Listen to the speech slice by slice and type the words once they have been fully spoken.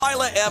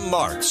Twyla M.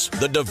 Marks,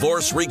 the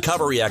divorce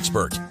recovery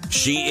expert.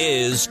 She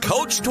is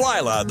Coach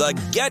Twyla, the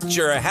Get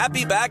Your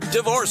Happy Back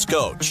divorce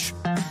coach.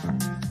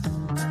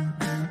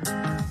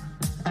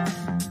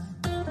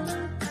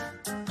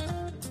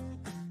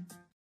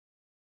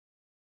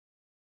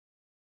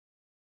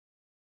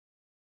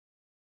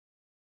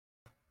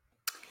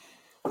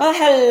 Well,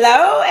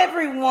 hello,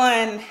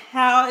 everyone.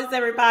 How is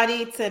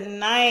everybody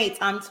tonight?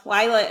 I'm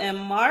Twyla M.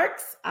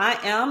 Marks. I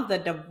am the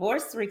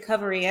divorce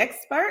recovery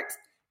expert,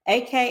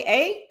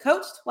 aka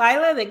Coach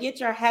Twyla, the Get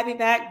Your Happy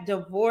Back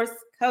divorce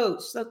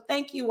coach. So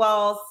thank you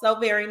all so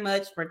very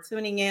much for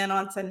tuning in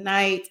on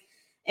tonight.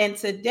 And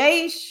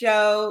today's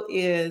show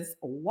is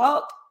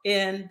Walk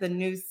in the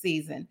New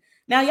Season.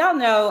 Now, y'all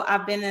know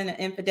I've been in an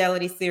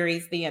infidelity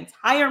series the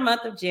entire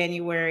month of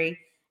January,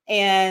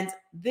 and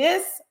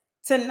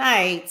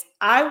tonight,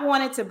 I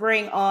wanted to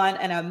bring on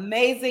an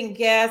amazing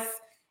guest,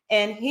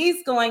 and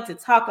he's going to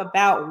talk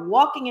about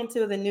walking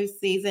into the new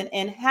season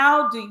and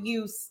how do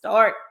you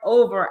start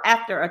over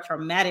after a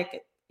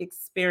traumatic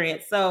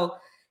experience. So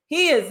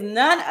he is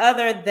none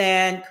other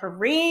than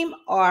Kareem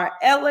R.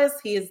 Ellis.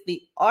 He is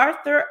the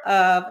author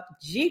of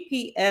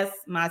GPS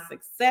My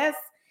Success.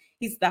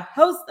 He's the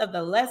host of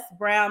the Les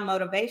Brown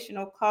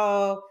Motivational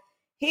Call.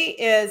 He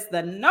is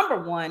the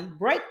 #1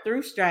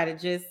 breakthrough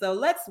strategist. So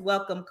let's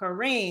welcome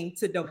Kareem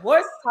to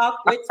Divorce Talk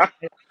with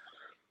Twyla.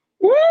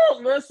 Woo!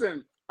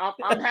 Listen,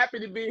 I'm happy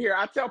to be here.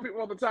 I tell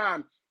people all the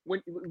time,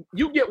 when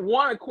you get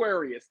one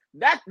Aquarius,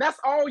 that's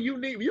all you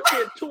need. You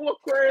get 2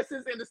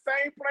 Aquariuses in the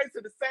same place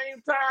at the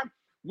same time,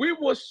 we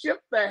will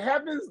shift the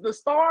heavens, the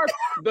stars.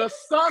 The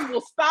sun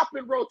will stop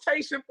in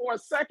rotation for a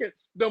second.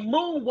 The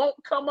moon won't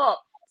come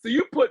up. So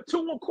you put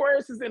 2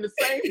 Aquariuses in the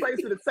same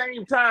place at the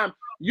same time.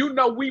 You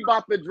know we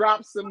about to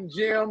drop some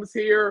gems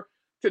here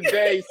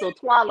today. So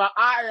Twyla,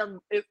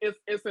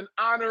 it's an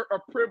honor, a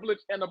privilege,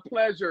 and a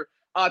pleasure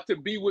to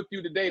be with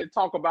you today to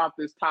talk about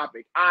this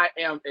topic. I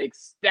am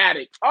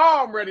ecstatic.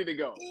 Oh, I'm ready to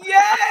go.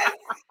 Yes.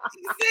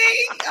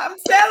 See, I'm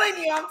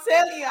telling you,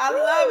 I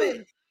love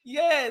it.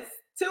 Yes.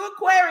 2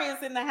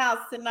 Aquarius in the house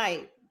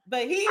tonight,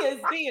 but he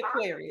is the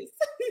Aquarius.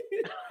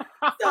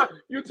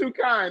 You're too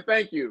kind.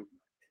 Thank you.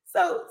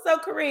 So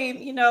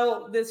Kareem, you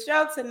know, the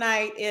show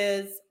tonight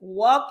is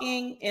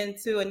walking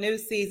into a new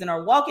season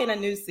or walking a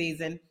new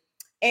season.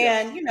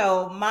 And, yes, you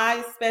know,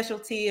 my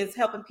specialty is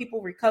helping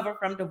people recover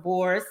from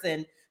divorce.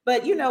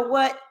 But you know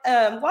what?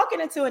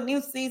 Walking into a new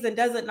season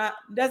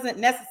doesn't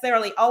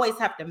necessarily always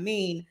have to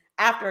mean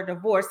after a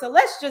divorce. So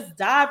let's just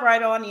dive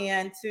right on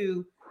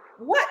into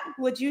what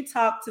would you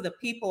talk to the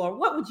people, or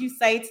what would you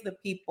say to the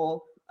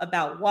people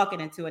about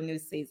walking into a new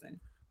season?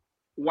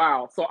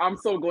 Wow. So I'm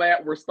so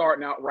glad we're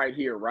starting out right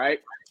here, right?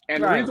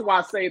 And right. The reason why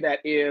I say that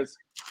is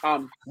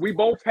we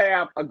both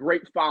have a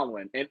great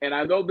following. And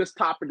I know this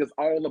topic is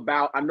all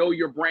about, I know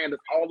your brand is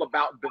all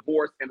about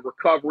divorce and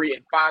recovery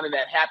and finding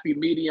that happy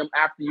medium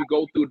after you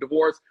go through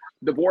divorce.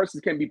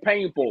 Divorces can be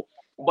painful.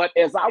 But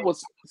as I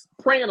was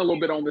praying a little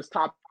bit on this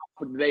topic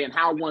today and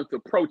how I wanted to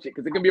approach it,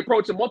 because it can be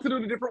approached in a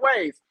multitude of different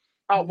ways,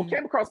 what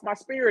came across my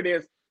spirit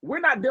is we're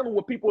not dealing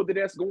with people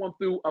that's going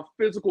through a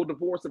physical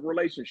divorce of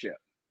relationship.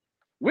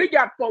 We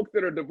got folks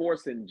that are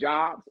divorcing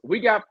jobs.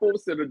 We got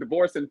folks that are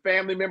divorcing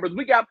family members.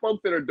 We got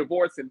folks that are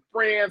divorcing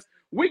friends.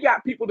 We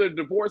got people that are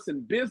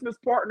divorcing business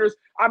partners.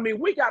 I mean,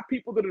 we got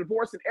people that are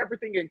divorcing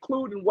everything,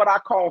 including what I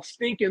call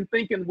stinking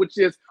thinking, which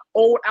is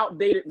old,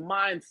 outdated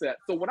mindset.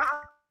 So when I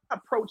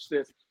approach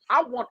this,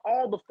 I want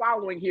all the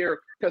following here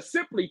to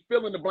simply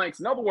fill in the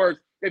blanks. In other words,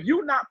 if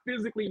you're not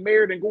physically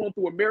married and going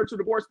through a marital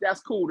divorce,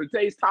 that's cool.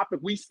 Today's topic,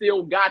 we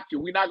still got you.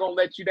 We're not going to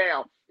let you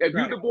down. If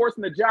you're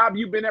divorcing the job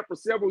you've been at for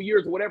several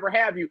years or whatever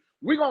have you,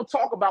 we're going to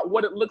talk about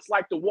what it looks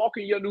like to walk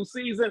in your new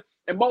season.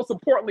 And most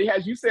importantly,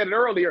 as you said it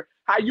earlier,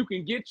 how you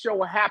can get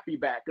your happy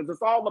back, because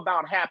it's all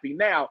about happy.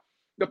 Now,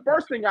 the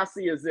first thing I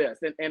see is this,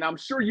 and I'm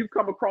sure you've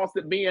come across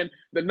it being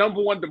the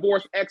 #1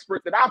 divorce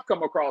expert that I've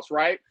come across,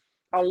 right?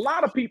 A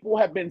lot of people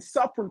have been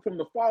suffering from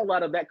the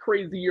fallout of that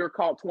crazy year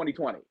called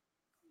 2020.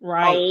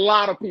 Right. A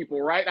lot of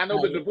people, right? I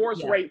know the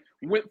divorce rate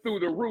went through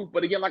the roof,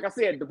 but again, like I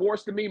said,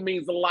 divorce to me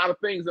means a lot of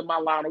things in my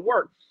line of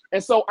work.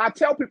 And so I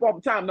tell people all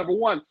the time,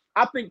 #1,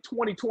 I think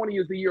 2020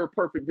 is the year of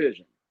perfect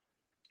vision.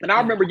 And I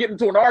remember getting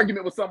into an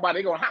argument with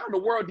somebody going, how in the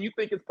world do you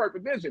think it's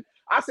perfect vision?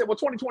 I said, well,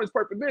 2020 is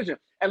perfect vision.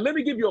 And let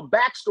me give you a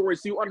backstory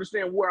so you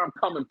understand where I'm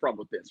coming from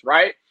with this,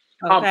 right?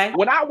 Okay.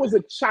 When I was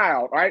a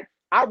child, right,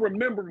 I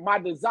remember my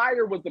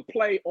desire was to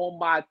play on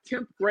my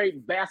 10th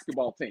grade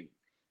basketball team.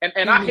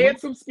 And I had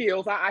some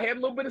skills. I had a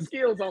little bit of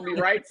skills on me,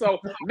 right? So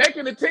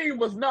making the team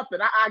was nothing.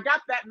 I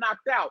got that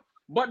knocked out.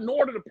 But in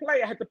order to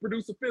play, I had to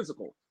produce a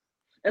physical.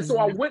 And so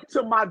I went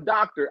to my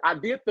doctor. I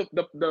did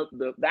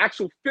the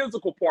actual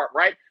physical part,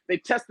 right? They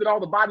tested all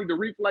the body, the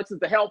reflexes,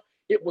 the health.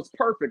 It was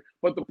perfect.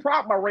 But the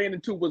problem I ran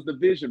into was the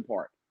vision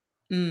part,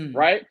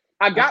 right?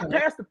 I got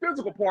past the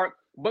physical part,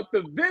 But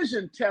the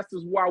vision test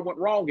is where I went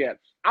wrong at.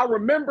 I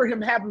remember him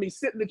having me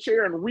sit in the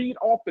chair and read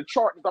off the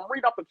chart. As I'm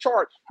reading off the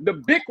chart,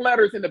 the big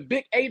letters in the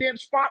big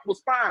 8-inch font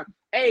was fine.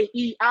 A,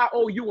 E, I,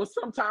 O, U, and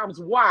sometimes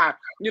Y,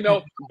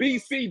 B,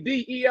 C,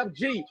 D, E, F,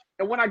 G.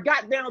 And when I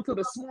got down to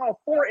the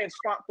small 4-inch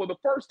font, for the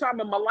first time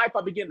in my life,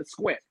 I began to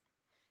squint.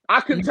 I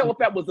couldn't tell if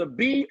that was a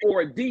B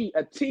or a D,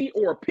 a T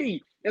or a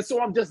P. And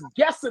so I'm just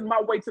guessing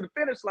my way to the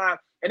finish line.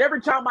 And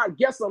every time I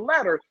guess a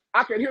letter,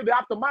 I can hear the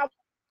ophthalmologist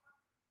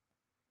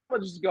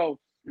go,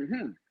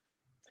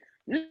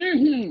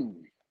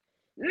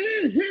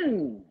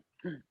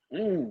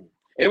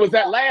 It was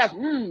that last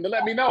to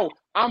let me know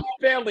I'm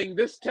failing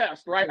this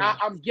test, right?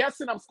 I'm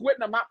guessing, I'm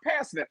squinting, I'm not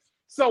passing it.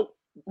 So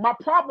my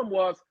problem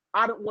was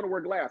I didn't want to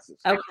wear glasses.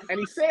 Okay. And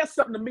he said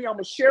something to me I'm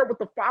going to share with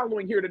the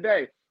following here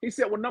today. He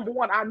said, well, number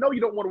one, I know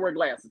you don't want to wear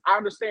glasses. I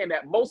understand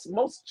that. Most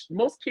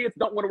kids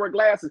don't want to wear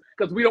glasses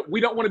because we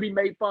don't want to be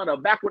made fun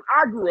of. Back when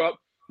I grew up,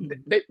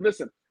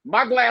 listen,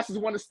 my glasses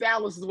weren't as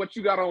stylish as what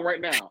you got on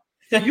right now.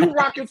 You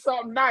rocking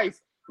something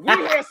nice. We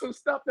had some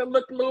stuff that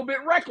looked a little bit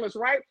reckless,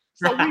 right?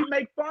 So we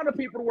make fun of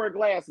people who wear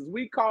glasses.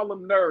 We call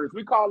them nerds.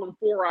 We call them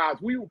 4-eyes.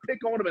 We will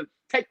pick on them and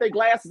take their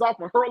glasses off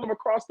and hurl them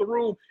across the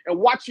room and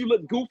watch you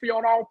look goofy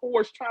on all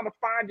fours trying to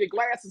find your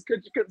glasses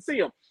because you couldn't see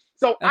them.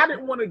 So I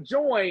didn't want to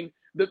join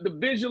the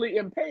visually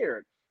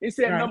impaired. He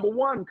said, number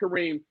one,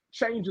 Kareem,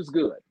 change is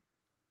good.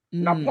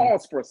 Now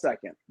pause for a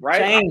second,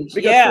 right? Change,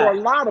 because for a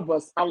lot of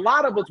us,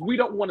 we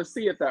don't want to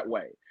see it that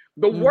way.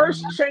 The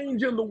worst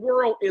change in the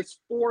world is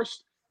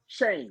forced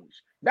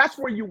change. That's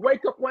where you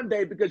wake up one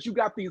day because you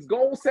got these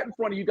goals set in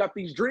front of you, you got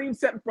these dreams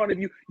set in front of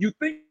you. You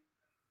think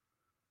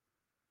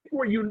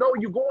where you're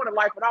going in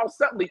life, and all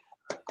suddenly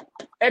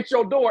at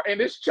your door,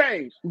 and it's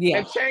change. Yeah.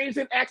 And change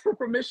and ask for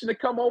permission to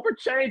come over.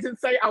 Change and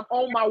say, I'm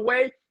on my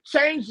way.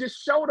 Change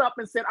just showed up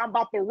and said, I'm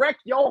about to wreck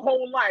your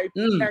whole life,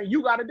 and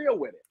you got to deal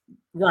with it.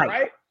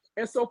 Right?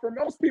 And so for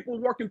most people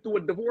working through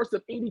a divorce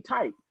of any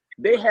type,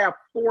 they have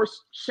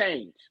forced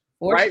change.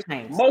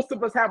 Most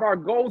of us have our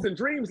goals and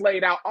dreams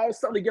laid out, all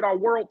suddenly get our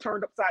world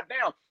turned upside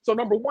down. So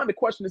number one, the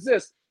question is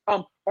this,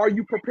 are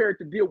you prepared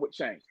to deal with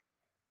change?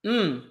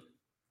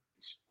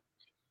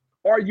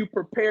 Are you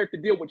prepared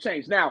to deal with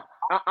change? Now,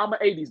 I'm an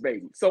 80s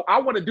baby, so I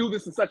want to do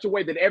this in such a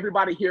way that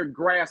everybody here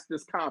grasps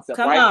this concept.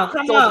 Come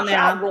on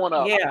now. Growing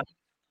up,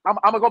 I'm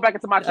going to go back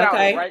into my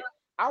childhood, right?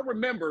 I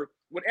remember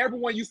when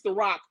everyone used to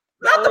rock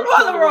the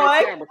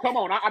Polaroid camera. Come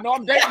on, I know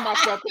I'm dating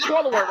myself. The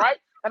Polaroid, right?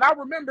 And I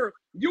remember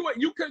you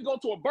couldn't go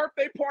to a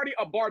birthday party,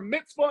 a bar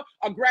mitzvah,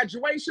 a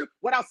graduation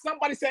without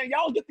somebody saying,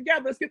 y'all get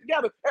together, let's get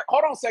together. Hey,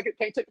 hold on a second,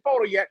 can't take the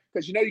photo yet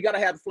because you got to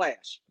have the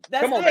flash.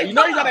 Come on, man. You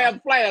got to have the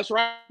flash,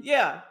 right?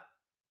 Yeah.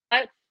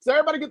 Right? So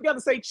everybody get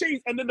together, say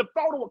cheese, and then the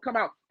photo would come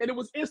out. And it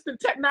was instant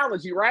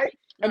technology, right?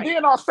 And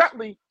then all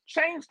suddenly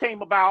change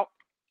came about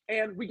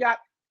and we got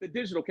the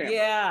digital camera.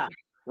 Yeah.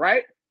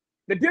 Right?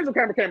 The digital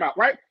camera came out,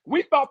 right?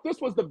 We thought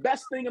this was the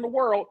best thing in the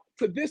world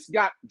till this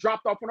got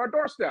dropped off on our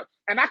doorstep.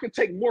 And I can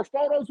take more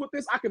photos with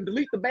this. I can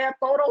delete the bad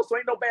photos, so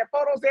ain't no bad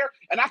photos there.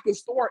 And I can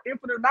store an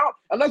infinite amount.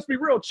 And let's be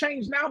real,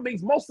 change now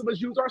means most of us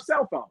use our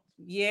cell phones.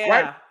 Yeah.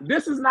 Right?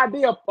 This is an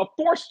idea of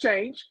forced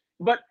change,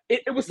 but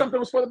it was something that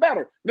was for the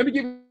better. Let me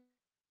give you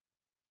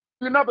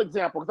another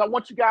example because I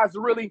want you guys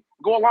to really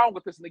go along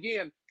with this. And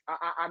again,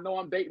 I know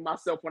I'm dating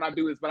myself when I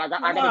do this, but I got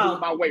to do it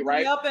my way,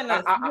 right?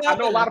 I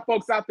know a lot of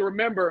folks out there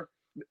remember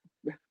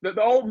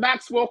the old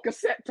Maxwell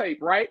cassette tape,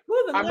 right?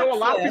 I know a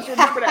lot of people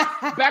remember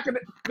that.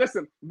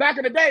 Back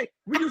in the day,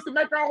 we used to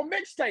make our own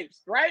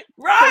mixtapes, right?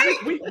 Right.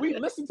 So we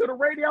listened to the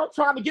radio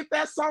trying to get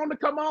that song to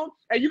come on.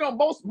 And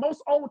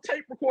most old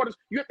tape recorders,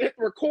 you have to hit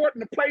the record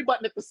and the play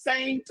button at the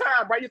same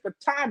time, right? You have to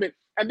time it.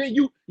 And then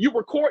you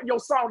record your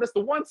song. That's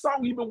the one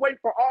song you've been waiting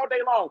for all day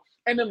long.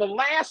 And in the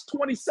last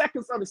 20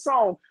 seconds of the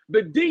song,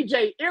 the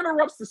DJ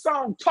interrupts the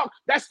song.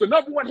 That's the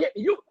number one hit.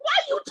 Why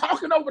are you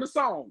talking over the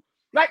song?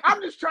 Like,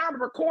 I'm just trying to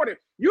record it.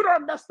 You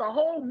done messed the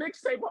whole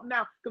mixtape up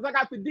now because I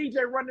got the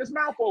DJ running his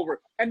mouth over.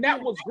 And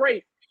that was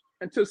great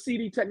until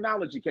CD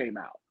technology came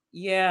out.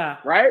 Yeah.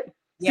 Right?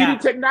 Yeah. CD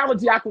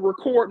technology, I can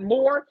record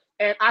more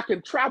and I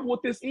can travel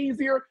with this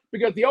easier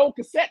because the old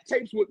cassette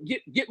tapes would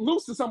get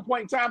loose at some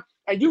point in time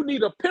and you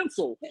need a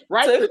pencil,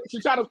 right? to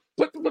try to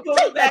put the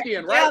tape back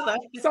in, right?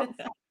 So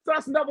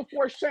that's another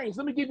forced change.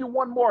 Let me give you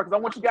one more because I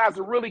want you guys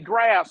to really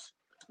grasp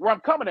where I'm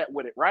coming at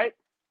with it, right?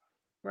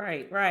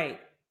 Right.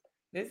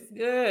 This is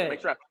good. Make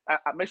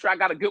sure I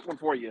got a good one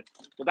for you.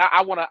 Because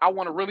I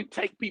want to really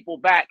take people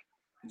back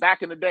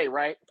in the day,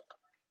 right?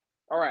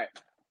 All right.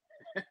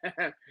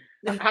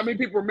 How many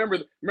people remember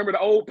the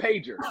old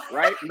pager,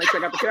 right? Make sure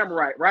I got the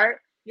camera right?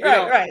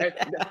 Right.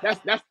 That's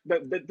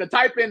the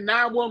type in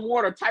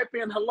 911 or type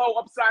in hello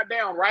upside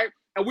down, right?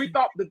 And we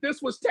thought that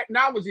this was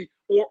technology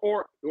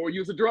or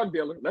use a drug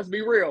dealer. Let's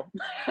be real.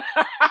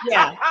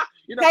 Yeah.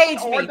 Page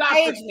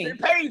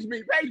me,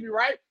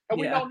 right? And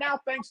we know now,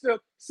 thanks to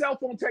cell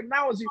phone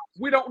technology,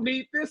 we don't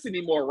need this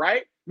anymore,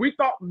 right? We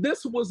thought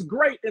this was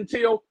great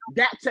until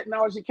that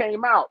technology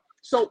came out.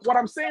 So what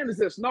I'm saying is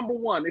this. Number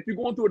one, if you're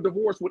going through a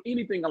divorce with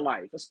anything in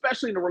life,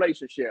 especially in a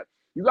relationship,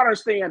 You got to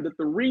understand that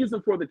the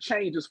reason for the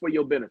change is for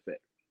your benefit.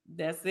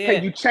 That's it.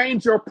 Can you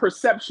change your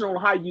perception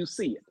on how you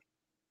see it?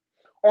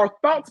 Our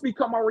thoughts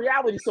become our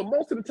reality. So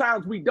most of the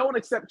times we don't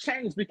accept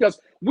change because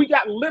we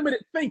got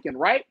limited thinking,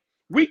 right?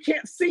 We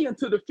can't see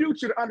into the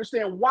future to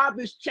understand why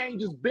this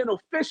change is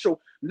beneficial,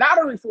 not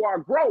only for our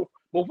growth,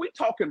 but we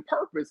talk in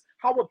purpose,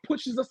 how it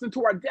pushes us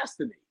into our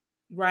destiny.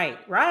 Right.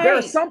 There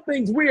are some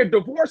things we are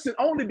divorcing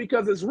only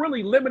because it's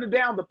really limited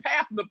down the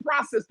path and the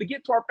process to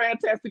get to our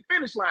fantastic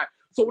finish line.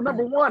 So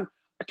number one,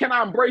 can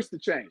I embrace the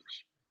change?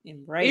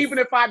 Even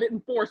if I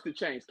didn't force the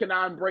change, can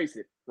I embrace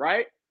it,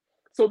 right?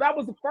 So that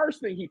was the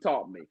first thing he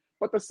taught me.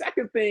 But the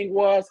second thing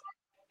was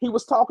he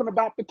was talking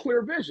about the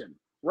clear vision,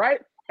 right?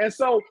 And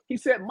so he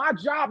said, my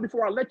job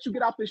before I let you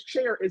get out this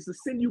chair is to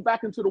send you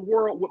back into the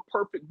world with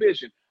perfect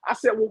vision. I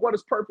said, well, what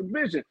is perfect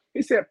vision?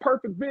 He said,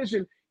 perfect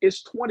vision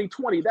is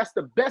 2020. That's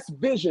the best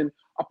vision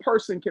a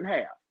person can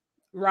have.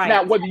 Right.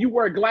 Now, whether you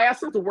wear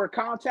glasses or wear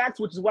contacts,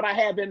 which is what I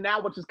have in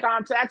now, which is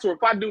contacts, or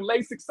if I do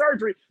LASIK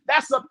surgery,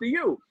 that's up to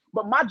you.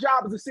 But my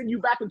job is to send you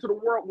back into the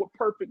world with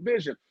perfect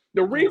vision.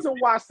 The reason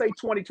why I say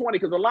 2020,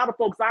 because a lot of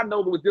folks I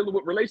know that was dealing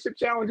with relationship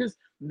challenges,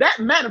 that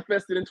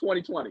manifested in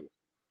 2020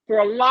 for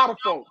a lot of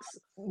folks.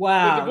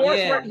 Wow. The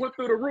divorce rate went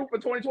through the roof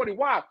in 2020.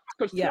 Why?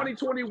 Because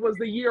 2020 was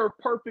the year of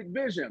perfect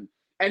vision.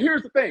 And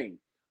here's the thing.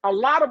 A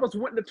lot of us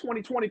went into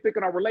 2020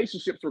 thinking our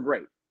relationships were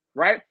great,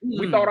 right?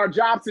 We thought our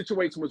job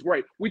situation was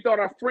great. We thought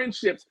our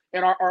friendships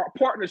and our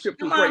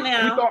partnerships was great.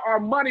 We thought our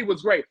money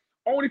was great.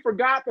 Only for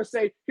God to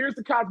say, here's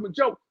the cosmic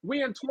joke.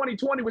 We in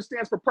 2020, which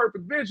stands for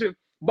perfect vision,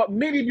 but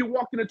many of you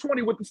walked into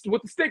 20 with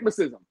the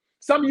stigmatism.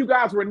 Some of you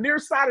guys were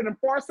nearsighted and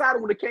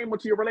farsighted when it came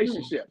into your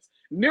relationships.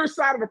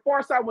 Nearsighted and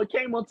farsighted when it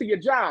came onto your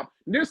job.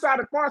 Nearsighted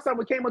and farsighted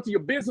when it came onto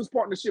your business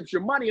partnerships,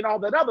 your money, and all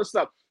that other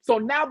stuff. So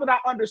now that I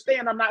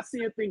understand, I'm not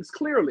seeing things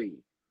clearly.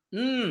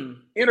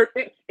 Enter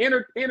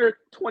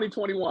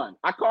 2021.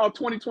 I call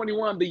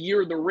 2021 the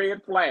year of the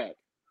red flag.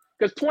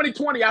 Because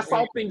 2020, I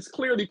saw things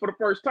clearly for the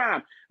first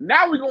time.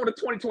 Now we're going to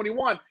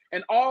 2021,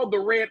 and all the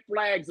red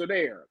flags are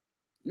there.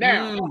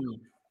 Now,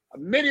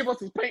 many of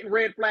us is painting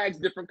red flags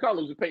different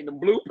colors. We're painting them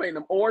blue, painting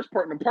them orange,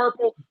 painting them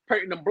purple,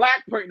 painting them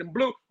black, painting them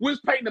blue. We're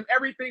just painting them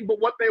everything but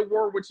what they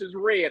were, which is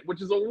red,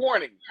 which is a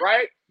warning,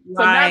 right?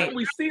 So now that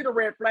we see the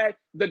red flag,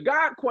 the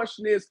God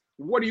question is,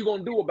 what are you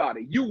going to do about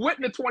it? You went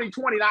into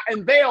 2020, and I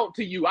unveiled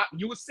to you.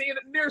 You were seeing it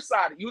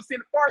nearsighted. You were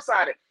seeing it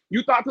farsighted.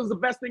 You thought this was the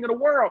best thing in the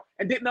world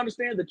and didn't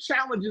understand the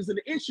challenges and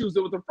the issues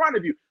that was in front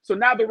of you. So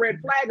now the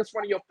red flag is in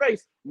front of your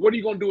face. What are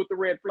you going to do with the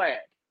red flag?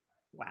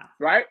 Wow.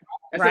 Right?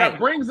 And so that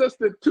brings us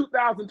to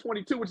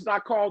 2022, which is I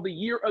call the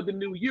year of the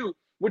new you,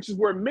 which is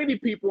where many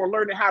people are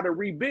learning how to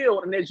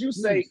rebuild. And as you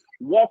say,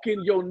 walk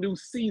in your new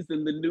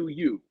season, the new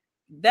you.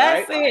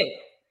 That's it.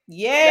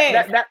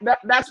 Yeah.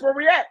 That's where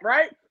we're at,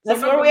 right?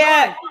 That's where we're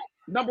at.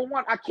 Number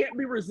one, I can't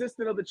be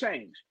resistant of the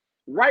change.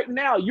 Right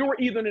now, you're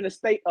either in a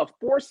state of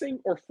forcing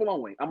or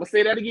flowing. I'm going to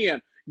say that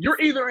again. You're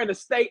either in a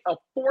state of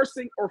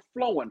forcing or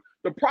flowing.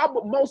 The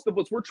problem with most of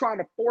us, we're trying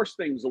to force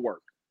things to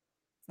work.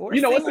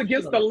 It's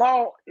against the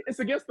law. It's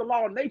against the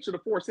law of nature to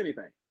force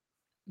anything.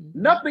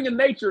 Nothing in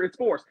nature is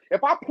forced.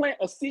 If I plant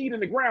a seed in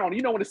the ground,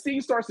 when the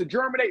seed starts to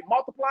germinate,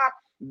 multiply,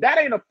 that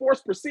ain't a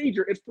forced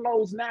procedure. It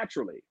flows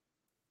naturally.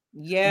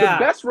 Yeah.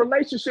 The best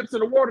relationships in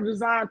the world are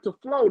designed to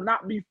flow,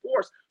 not be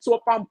forced. So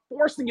if I'm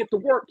forcing it to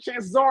work,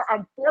 chances are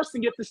I'm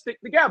forcing it to stick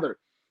together.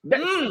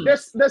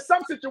 There's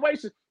some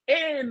situations,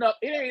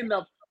 it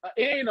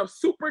ain't enough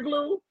super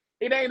glue.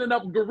 It ain't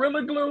enough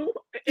Gorilla Glue.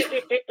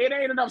 It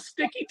ain't enough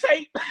sticky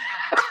tape.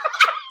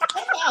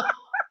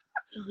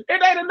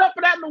 It ain't enough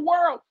of that in the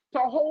world to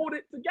hold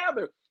it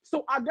together.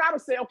 So I got to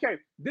say, okay,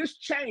 this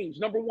change,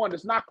 number one,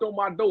 that's knocked on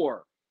my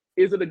door.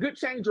 Is it a good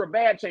change or a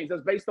bad change?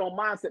 That's based on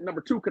mindset.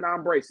 Number two, can I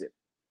embrace it?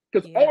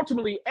 Because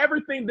ultimately,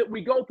 everything that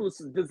we go through is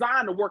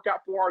designed to work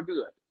out for our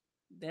good.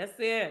 That's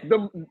it.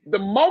 The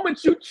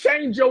moment you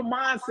change your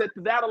mindset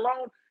to that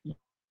alone,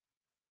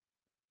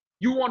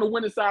 you want to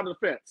win inside of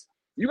the fence.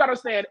 You got to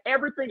understand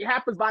everything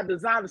happens by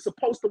design. It's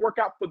supposed to work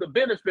out for the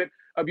benefit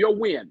of your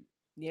win.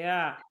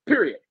 Yeah.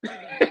 Period.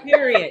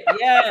 Period.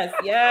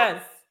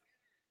 Yes.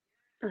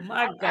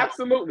 My God.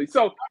 Absolutely.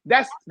 So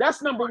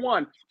that's number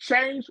one,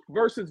 change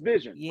versus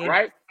vision,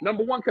 right?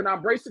 Number one, can I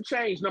embrace the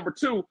change? Number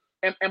two,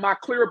 am I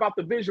clear about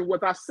the vision?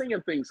 Was I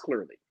seeing things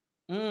clearly?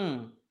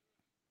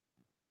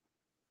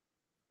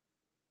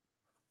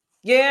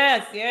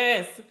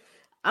 Yes.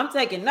 I'm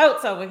taking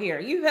notes over here.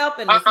 You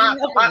helping us.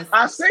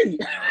 I see.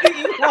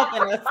 You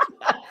helping us.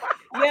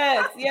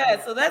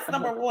 Yes. So that's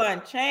number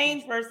one,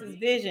 change versus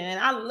vision. And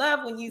I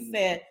love when you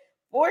said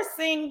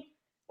forcing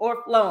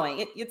or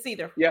flowing. It's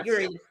either you're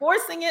either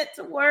forcing it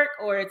to work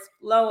or it's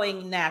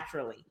flowing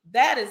naturally.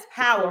 That is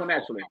powerful. Flowing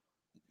naturally.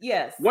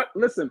 Yes.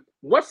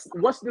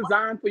 What's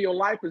designed for your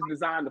life is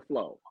designed to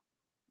flow.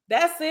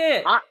 That's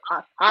it.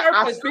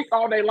 I speak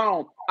all day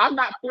long. I'm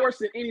not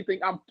forcing anything.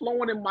 I'm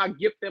flowing in my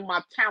gift and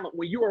my talent.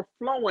 When you are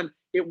flowing,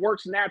 it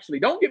works naturally.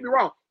 Don't get me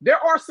wrong. There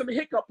are some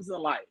hiccups in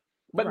life,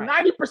 but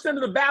 90%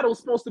 of the battle is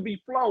supposed to be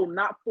flow,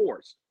 not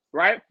forced,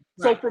 right?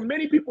 So for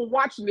many people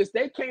watching this,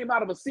 they came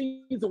out of a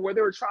season where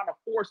they were trying to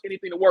force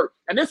anything to work.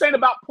 And this ain't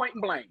about point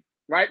and blame,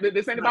 right?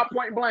 This ain't about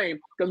point and blame,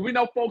 because we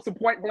know folks will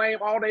point blame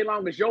all day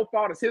long. It's your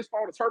fault, it's his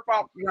fault, it's her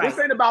fault. This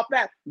ain't about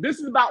that. This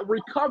is about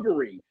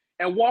recovery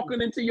and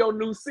walking into your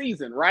new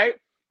season, right?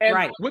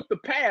 And with the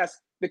past,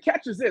 the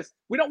catch is this: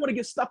 we don't want to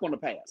get stuck on the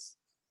past.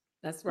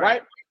 That's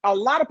right. A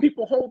lot of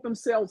people hold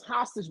themselves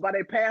hostage by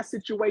their past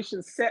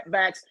situations,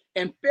 setbacks,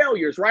 and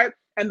failures, right?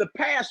 And the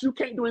past, you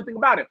can't do anything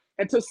about it.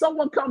 Until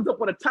someone comes up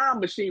with a time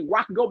machine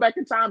where I can go back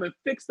in time and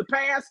fix the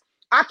past,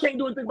 I can't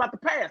do anything about the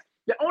past.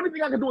 The only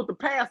thing I can do with the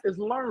past is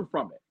learn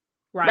from it.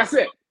 Right. That's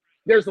it.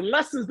 There's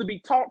lessons to be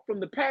taught from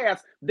the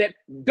past that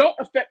don't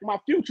affect my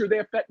future, they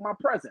affect my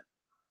present.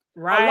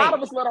 Right. A lot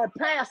of us let our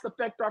past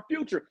affect our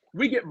future.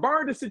 We get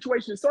burned in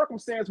situation and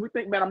circumstance. We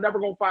think, man, I'm never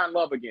going to find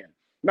love again.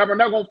 Remember, I'm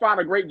never going to find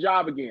a great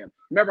job again.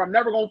 Remember, I'm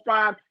never going to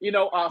find,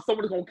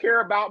 someone who's going to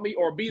care about me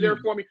or be there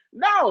for me.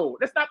 No,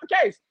 that's not the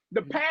case.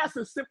 The past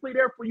is simply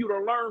there for you to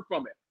learn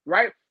from it,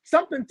 right?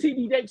 Something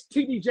T.D.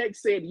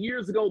 Jakes said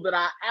years ago that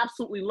I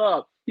absolutely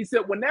love. He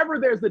said, whenever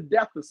there's the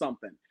death of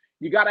something,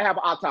 you got to have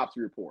an autopsy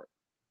report.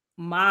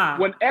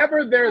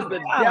 Whenever there's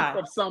the death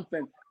of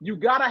something, you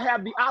got to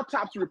have the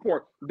autopsy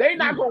report. They're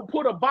not going to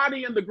put a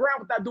body in the ground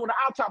without doing an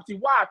autopsy.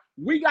 Why?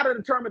 We got to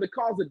determine the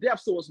cause of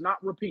death so it's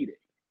not repeated.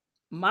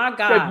 My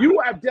God. So if you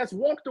have just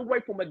walked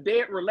away from a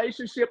dead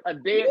relationship, a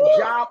dead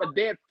job, a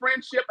dead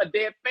friendship, a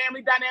dead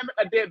family dynamic,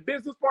 a dead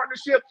business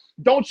partnership,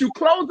 don't you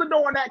close the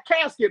door on that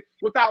casket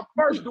without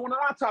first doing an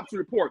autopsy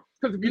report.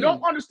 Because if you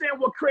don't understand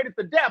what created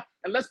the death,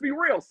 and let's be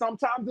real,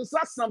 sometimes it's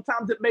us,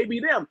 sometimes it may be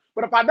them.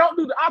 But if I don't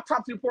do the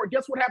autopsy report,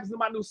 guess what happens in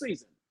my new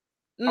season?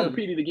 I'll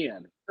repeat it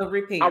again. I'll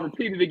repeat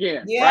it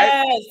again.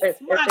 Yes. Right?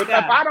 If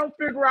I don't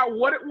figure out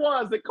what it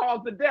was that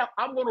caused the death,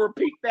 I'm going to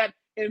repeat that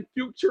in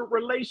future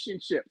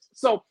relationships.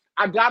 So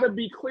I got to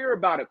be clear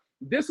about it.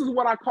 This is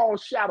what I call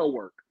shadow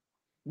work.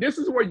 This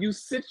is where you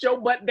sit your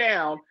butt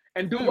down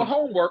and do the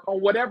homework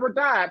on whatever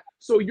died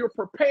so you're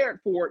prepared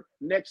for it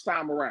next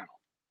time around.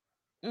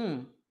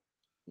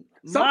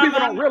 Some people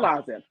don't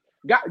realize that.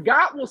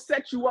 God will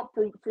set you up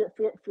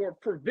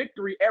for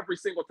victory every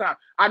single time.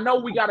 I know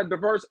we got a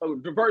diverse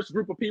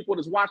group of people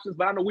that's watching this,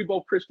 but I know we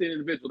both Christian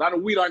individuals. I know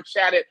we done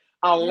chatted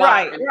a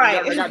lot and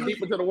got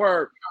deep into the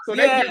word. So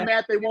they get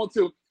mad if they want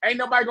to. Ain't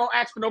nobody gonna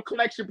ask for no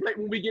collection plate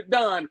when we get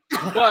done.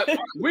 But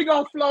we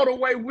gonna flow the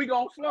way we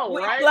gonna flow,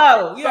 right?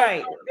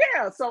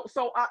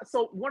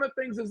 So one of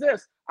the things is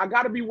this: I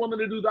got to be willing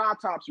to do the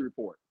autopsy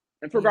report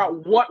and figure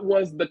out what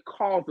was the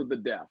cause of the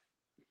death.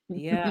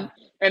 Yeah.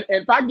 And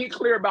if I get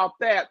clear about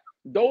that,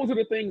 those are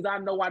the things I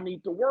know I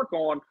need to work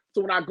on.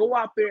 So when I go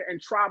out there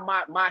and try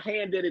my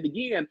hand at it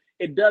again,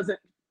 it doesn't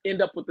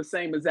end up with the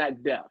same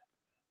exact death.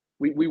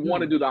 We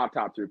want to do the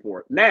autopsy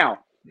report. Now,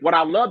 what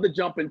I love to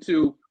jump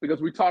into,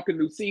 because we're talking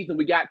new season,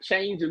 we got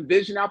change and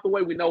vision out the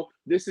way. We know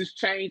this is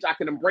change. I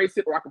can embrace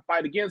it or I can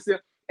fight against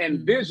it.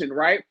 And vision,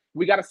 right?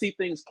 We got to see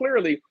things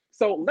clearly.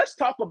 So let's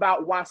talk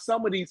about why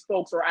some of these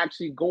folks are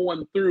actually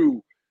going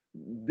through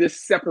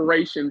this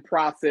separation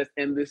process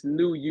and this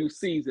new you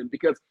season,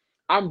 because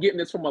I'm getting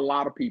this from a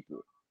lot of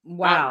people.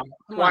 Wow.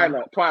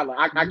 Twyla,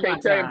 I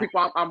can't tell you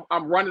people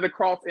I'm running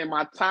across in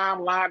my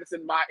timeline. It's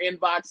in my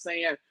inbox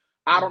saying,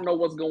 I don't know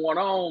what's going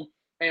on.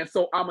 And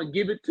so I'm going to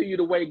give it to you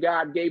the way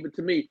God gave it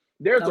to me.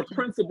 There's a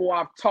principle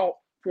I've taught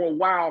for a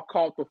while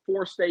called the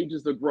 4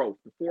 stages of growth.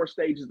 The 4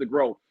 stages of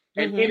growth.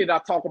 And in it, I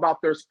talk about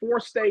there's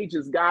 4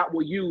 stages God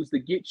will use to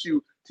get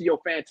you to your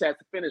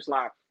fantastic finish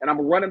line. And I'm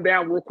going to run them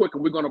down real quick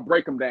and we're going to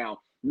break them down.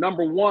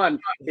 Number 1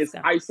 is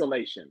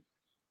isolation.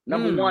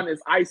 Number 1 is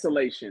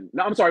isolation.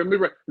 No, I'm sorry.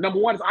 Remember, number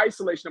 1 is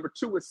isolation. Number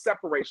 2 is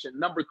separation.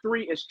 Number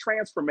 3 is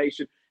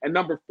transformation. And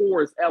number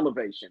 4 is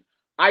elevation.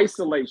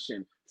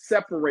 Isolation,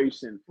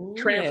 separation,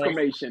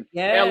 transformation,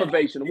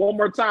 elevation. One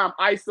more time.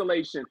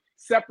 Isolation,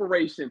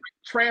 separation,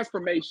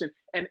 transformation,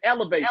 and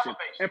elevation.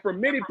 And for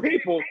many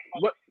people,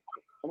 what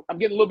I'm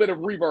getting a little bit of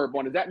reverb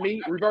on. Is that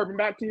me reverbing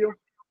back to you?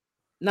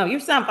 No, you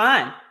sound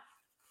fine.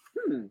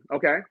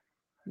 Okay.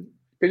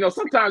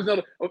 Sometimes,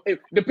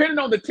 depending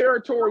on the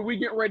territory we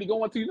get ready to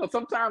go into,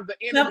 sometimes the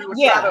enemy will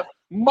try to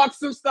muck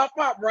some stuff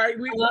up, right?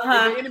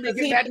 The enemy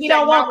he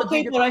don't want the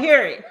people to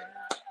hear it.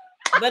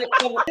 But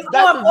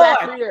that's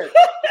exactly it.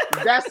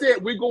 That's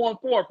it. We're going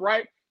forth,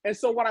 right? And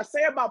so what I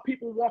say about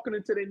people walking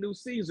into their new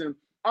season,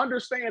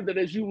 understand that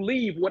as you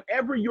leave,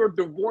 whatever you're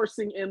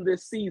divorcing in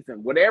this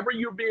season, whatever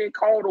you're being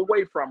called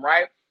away from,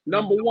 right?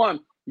 Number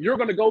 1, you're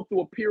going to go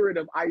through a period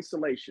of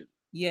isolation.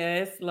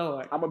 Yes,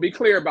 Lord. I'm gonna be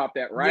clear about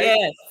that, right?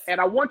 Yes. And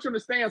I want you to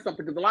understand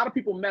something, because a lot of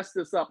people mess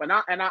this up, and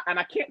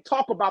I can't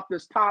talk about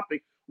this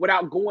topic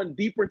without going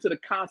deeper into the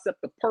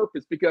concept of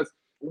purpose, because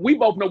we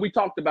both know, we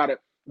talked about it.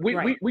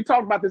 We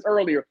talked about this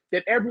earlier,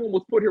 that everyone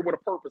was put here with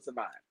a purpose in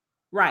mind.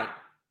 Right.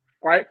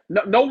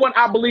 No one,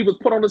 I believe, was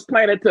put on this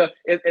planet to,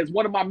 as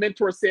one of my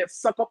mentors said,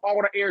 suck up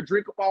all the air,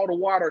 drink up all the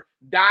water,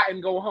 die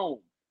and go home.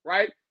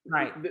 Right.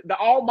 The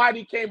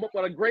Almighty came up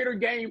with a greater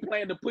game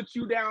plan to put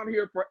you down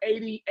here for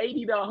 80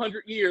 to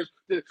 100 years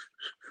to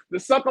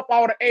suck up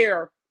all the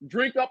air,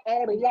 drink up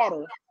all the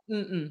water,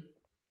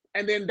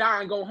 and then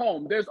die and go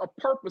home. There's a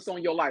purpose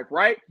on your life,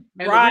 right?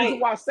 And right. the reason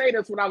why I say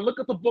this, when I look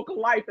at the book of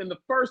life, and the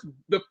first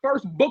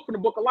book from the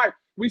book of life,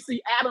 we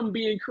see Adam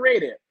being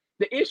created.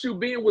 The issue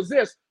being was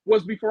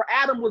before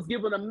Adam was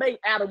given a mate,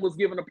 Adam was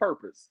given a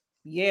purpose.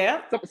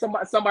 Yeah.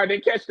 Somebody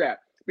didn't catch that.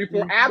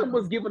 Before Adam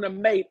was given a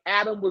mate,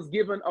 Adam was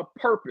given a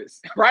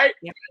purpose, right?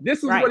 Yeah. This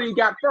is what he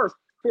got first.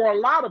 For a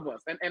lot of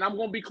us, and I'm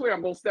going to be clear,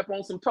 I'm going to step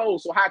on some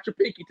toes, so hide your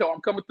pinky toe.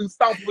 I'm coming through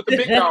stomping with the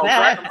big dogs,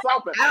 right? I'm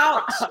stomping.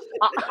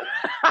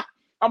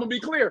 I'm going to be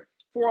clear.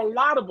 For a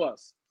lot of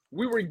us,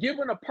 we were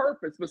given a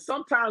purpose, but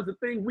sometimes the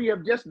thing we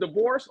have just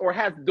divorced or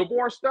has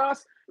divorced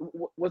us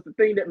was the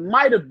thing that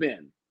might have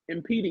been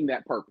impeding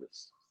that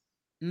purpose.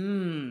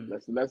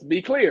 Let's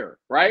be clear,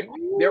 right?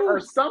 Ooh. There are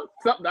some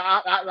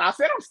I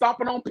said I'm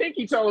stomping on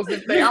pinky toes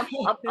this day. I'm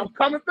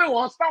coming through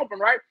on stomping,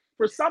 right?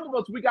 For some of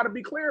us, we got to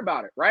be clear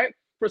about it, right?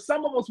 For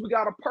some of us, we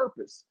got a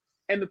purpose.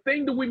 And the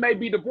thing that we may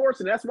be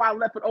divorcing, that's why I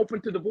left it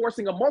open to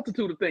divorcing a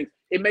multitude of things.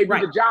 It may be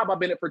the job I've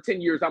been at for 10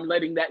 years. I'm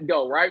letting that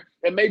go, right?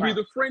 It may be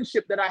the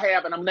friendship that I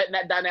have, and I'm letting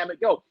that dynamic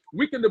go.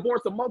 We can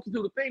divorce a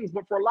multitude of things,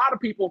 but for a lot of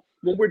people,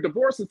 when we're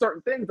divorcing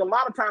certain things, a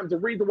lot of times the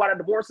reason why that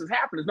divorce has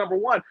happened is, number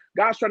one,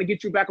 God's trying to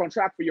get you back on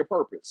track for your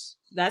purpose.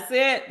 That's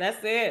it. That's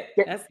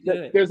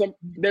good.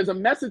 There's a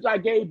message I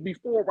gave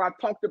before where I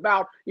talked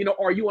about,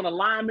 are you in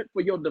alignment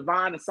for your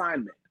divine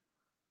assignment?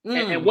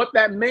 And what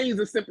that means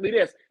is simply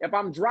this. If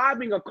I'm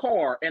driving a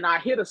car and I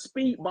hit a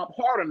speed bump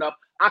hard enough,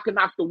 I can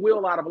knock the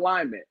wheel out of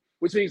alignment,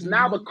 which means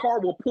now the car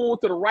will pull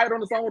to the right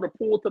on its own or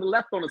pull to the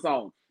left on its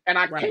own. And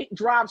I can't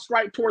drive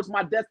straight towards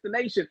my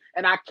destination,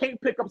 and I can't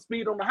pick up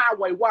speed on the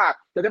highway. Why?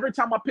 Because every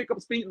time I pick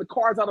up speed and the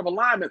car's out of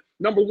alignment,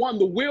 number one,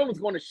 the wheel is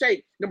going to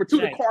shake. Number two,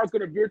 the car is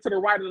going to veer to the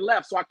right or the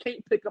left, so I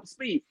can't pick up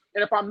speed.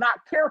 And if I'm not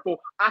careful,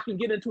 I can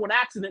get into an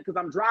accident because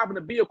I'm driving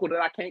a vehicle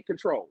that I can't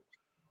control.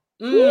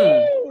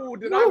 Ooh,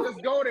 did I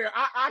just go there?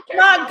 I can't.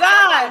 My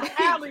God,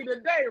 alley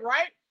today,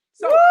 right?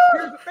 So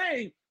here's the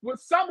thing: with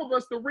some of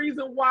us, the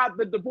reason why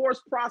the divorce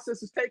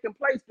process is taking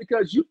place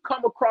because you've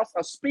come across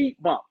a speed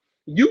bump,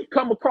 you've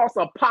come across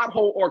a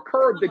pothole or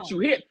curb that you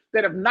hit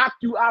that have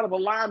knocked you out of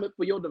alignment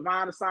for your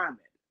divine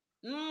assignment.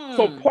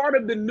 So part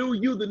of the new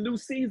you, the new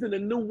season, the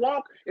new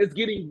walk is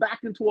getting back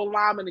into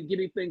alignment and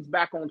getting things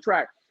back on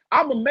track.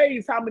 I'm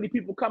amazed how many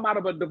people come out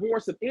of a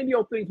divorce of any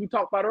of things we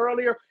talked about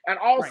earlier, and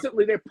all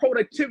simply their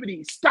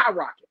productivity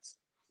skyrockets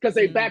because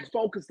they back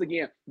focused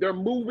again. They're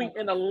moving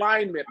in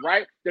alignment,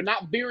 right? They're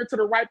not veering to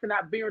the right, they're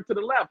not veering to the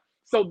left.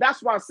 So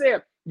that's why I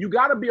said you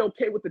got to be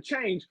okay with the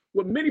change.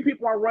 What many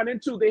people I run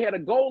into, they had a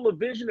goal, a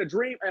vision, a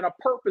dream, and a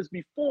purpose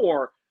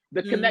before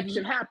the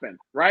connection happened,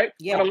 right?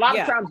 Yeah, and a lot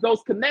of times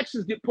those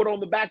connections get put on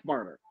the back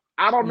burner.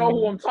 I don't know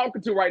who I'm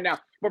talking to right now,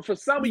 but for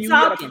some of you, you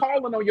got a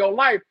calling on your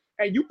life.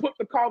 And you put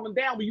the calling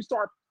down when you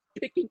start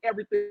picking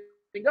everything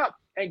up.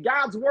 And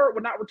God's word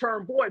will not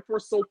return void. For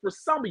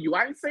some of you,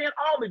 I ain't saying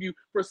all of you,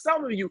 for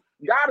some of you,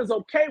 God is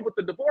okay with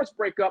the divorce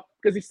breakup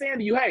because he's saying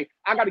to you, hey,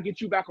 I got to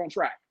get you back on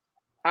track.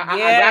 I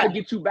got to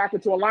get you back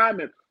into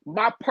alignment.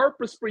 My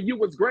purpose for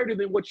you is greater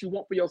than what you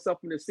want for yourself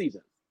in this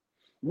season.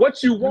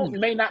 What you want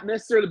may not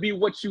necessarily be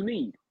what you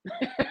need.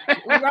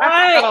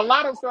 Right. And a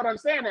lot of us don't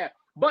understand that.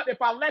 But if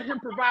I let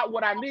him provide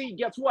what I need,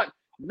 guess what?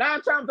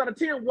 9 times out of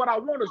 10, what I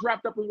want is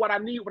wrapped up in what I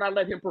need when I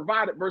let him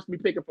provide it versus me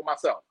picking for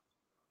myself.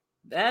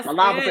 That's a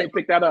lot of us ain't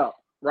pick that up,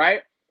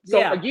 right?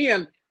 So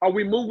again, are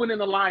we moving in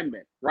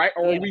alignment, right?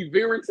 Or are we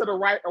veering to the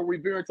right or are we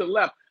veering to the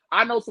left?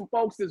 I know some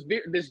folks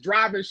that's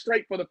driving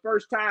straight for the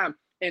first time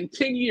in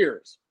 10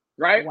 years,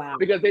 right? Wow.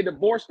 Because they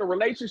divorced a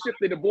relationship,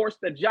 they divorced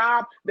a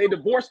job, they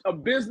divorced a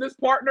business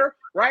partner,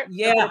 right?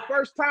 Yeah. And for the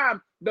first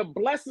time, the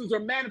blessings are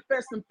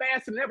manifesting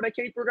faster than ever. They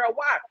can't figure out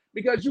why.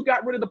 Because you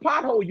got rid of the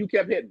pothole you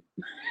kept hitting.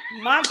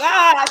 My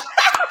God.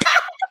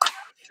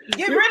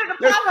 Get rid of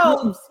the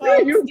potholes.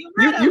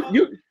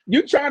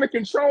 You trying to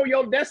control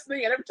your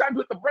destiny, and every time you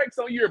put the brakes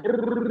on, you're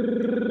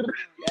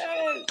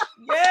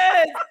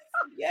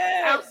yes.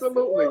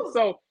 Absolutely.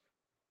 Woo.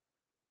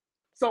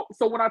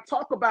 So when I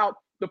talk about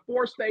the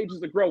 4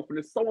 stages of growth, and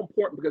it's so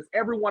important because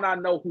everyone I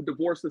know who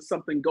divorces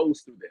something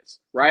goes through this,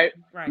 right?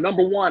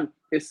 Number 1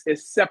 is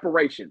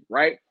separation,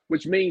 right?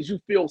 Which means you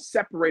feel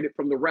separated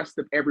from the rest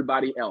of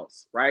everybody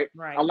else, right?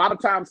 A lot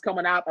of times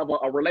coming out of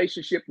a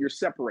relationship, you're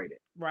separated.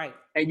 Right.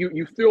 And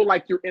you feel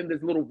like you're in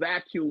this little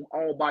vacuum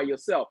all by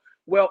yourself.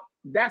 Well,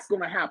 that's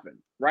going to happen,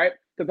 right?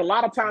 Because a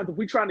lot of times if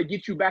we're trying to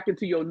get you back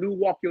into your new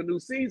walk, your new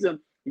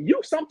season,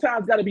 you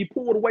sometimes got to be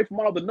pulled away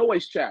from all the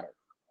noise chatter.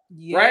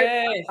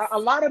 Yes. Right? A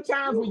lot of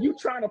times when you're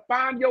trying to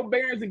find your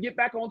bearings and get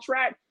back on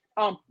track,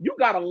 you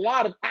got a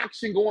lot of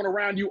action going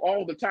around you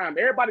all the time.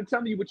 Everybody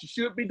telling you what you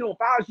should be doing.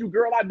 If I was you,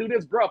 girl, I'd do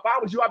this. Bro, if I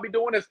was you, I'd be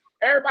doing this.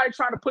 Everybody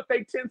trying to put their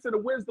 10 cents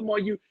of wisdom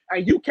on you,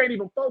 and you can't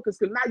even focus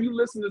because now you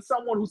listen to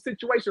someone whose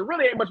situation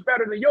really ain't much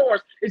better than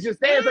yours. It's just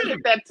theirs ain't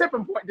get that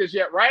tipping point just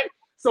yet, right?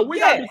 So we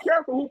got to be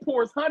careful who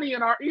pours honey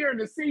in our ear in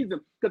this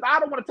season because I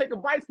don't want to take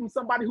advice from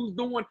somebody who's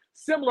doing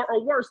similar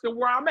or worse than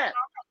where I'm at.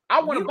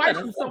 I want advice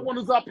from someone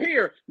who's up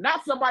here,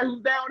 not somebody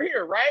who's down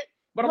here, right?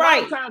 But a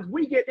lot of times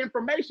we get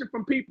information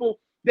from people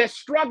that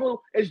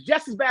struggle is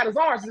just as bad as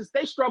ours, since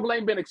they struggle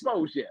ain't been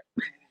exposed yet.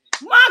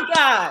 My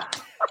God.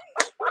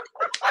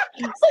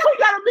 So we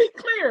got to be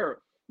clear.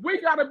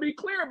 We got to be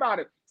clear about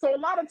it. So a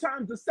lot of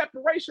times the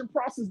separation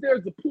process there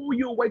is to pull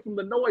you away from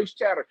the noise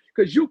chatter,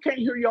 because you can't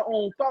hear your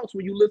own thoughts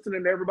when you're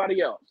listening to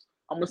everybody else.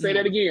 I'm going to say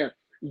that again.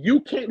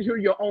 You can't hear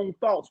your own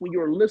thoughts when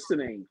you're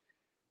listening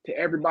to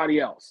everybody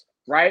else,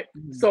 right?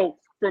 So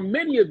for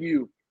many of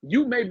you,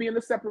 you may be in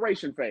the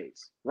separation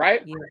phase,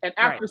 right? Yeah, and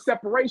after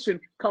separation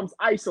comes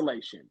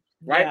isolation,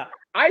 right? Yeah.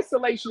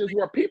 Isolation is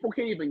where people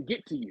can't even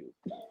get to you.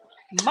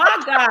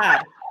 My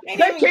God.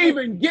 They can't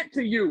even get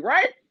to you,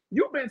 right?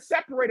 You've been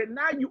separated.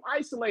 Now you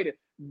isolated.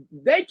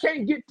 They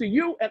can't get to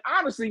you. And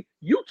honestly,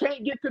 you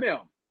can't get to them,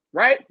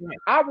 right? Yeah.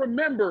 I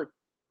remember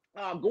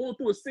going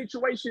through a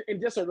situation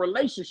in just a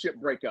relationship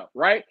breakup,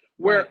 right?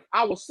 Where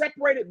I was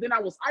separated, then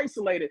I was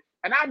isolated.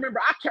 And I remember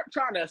I kept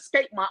trying to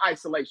escape my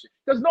isolation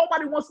because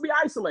nobody wants to be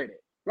isolated,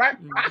 right?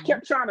 I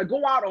kept trying to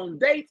go out on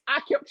dates.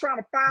 I kept trying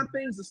to find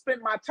things to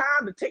spend my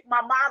time, to take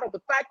my mind off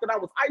the fact that I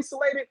was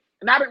isolated.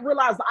 And I didn't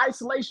realize the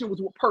isolation was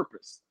with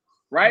purpose,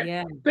 right?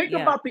 Yeah. Think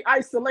about the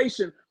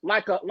isolation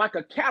like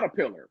a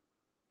caterpillar.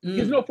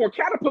 Because for a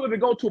caterpillar to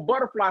go to a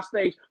butterfly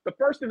stage, the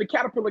first thing the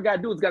caterpillar got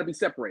to do is got to be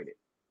separated.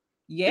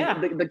 Yeah.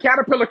 The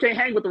caterpillar can't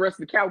hang with the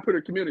rest of the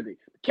caterpillar community.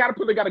 The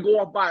caterpillar got to go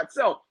off by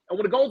itself. And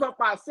when it goes off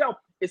by itself,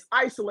 it's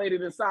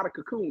isolated inside a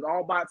cocoon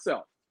all by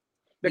itself.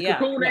 The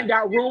cocoon ain't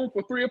got room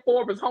for 3 or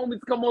 4 of his homies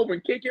to come over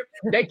and kick it.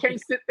 They can't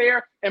sit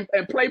there and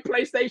play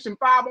PlayStation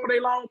 5 all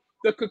day long.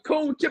 The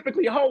cocoon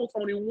typically holds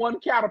only one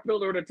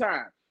caterpillar at a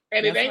time.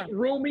 And it ain't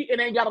roomy. It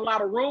ain't got a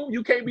lot of room.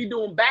 You can't be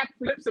doing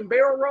backflips and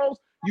barrel rolls.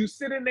 You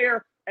sit in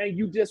there and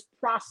you just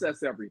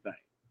process everything.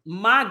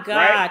 My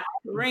God,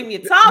 Kareem,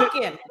 you're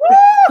talking.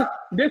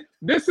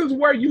 This is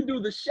where you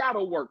do the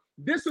shadow work.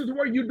 This is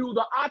where you do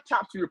the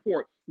autopsy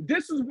report.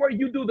 This is where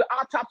you do the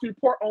autopsy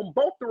report on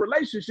both the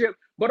relationship,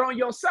 but on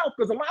yourself.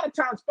 Because a lot of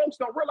times folks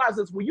don't realize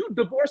this. When you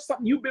divorce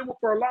something you've been with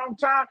for a long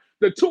time,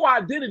 the 2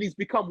 identities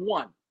become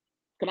one.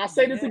 Can I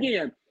say this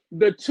again?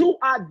 The 2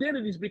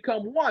 identities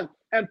become one.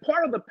 And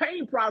part of the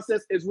pain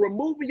process is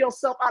removing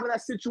yourself out of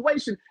that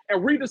situation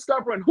and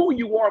rediscovering who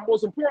you are, and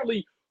most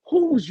importantly,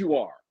 whose you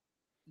are.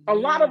 A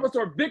lot of us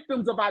are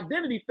victims of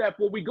identity theft,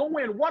 where we go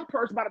in one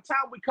person, by the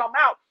time we come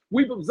out,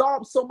 we've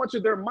absorbed so much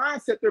of their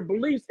mindset, their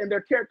beliefs, and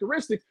their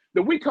characteristics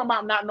that we come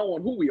out not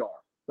knowing who we are,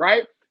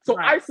 right? So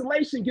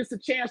isolation gets a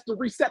chance to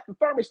reset the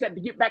thermostat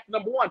to get back to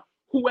number 1,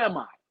 who am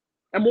I?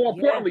 And more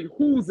importantly,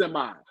 whose am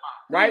I,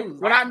 right?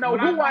 When I know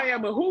who I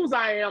am and whose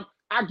I am,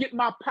 I get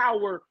my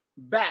power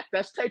back.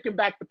 That's taking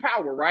back the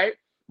power, right?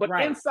 But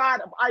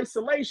inside of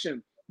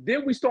isolation,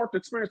 then we start to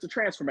experience the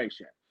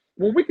transformation.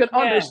 When we can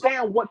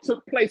understand what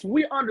took place,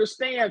 we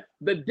understand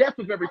the depth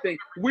of everything.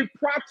 We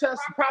process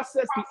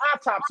the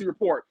autopsy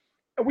report,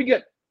 and we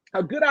get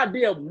a good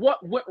idea of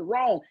what went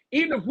wrong.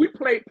 Even if we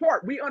played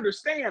part, we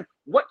understand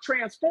what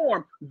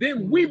transformed,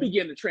 then we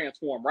begin to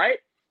transform, right?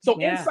 So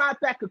inside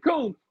that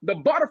cocoon, the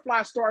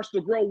butterfly starts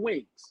to grow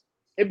wings.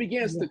 It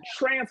begins to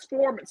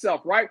transform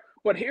itself, right?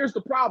 But here's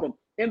the problem.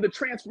 In the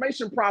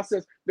transformation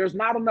process, there's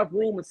not enough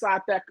room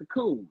inside that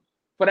cocoon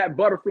for that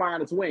butterfly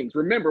and its wings.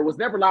 Remember, it was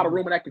never a lot of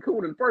room in that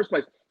cocoon in the first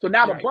place. So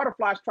now the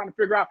butterfly's trying to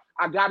figure out,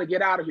 I got to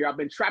get out of here. I've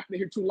been trapped in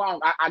here too long.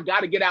 I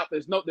got to get out.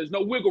 There's no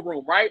wiggle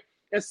room, right?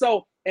 And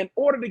so in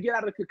order to get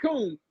out of the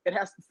cocoon, it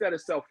has to set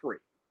itself free.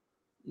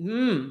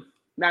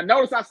 Now,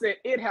 notice I said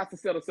it has to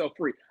set itself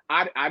free.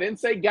 I didn't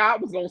say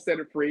God was going to set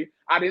it free.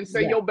 I didn't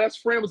say your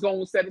best friend was going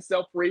to set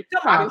itself free.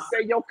 I didn't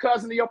say your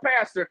cousin or your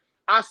pastor.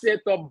 I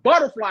said the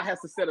butterfly has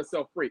to set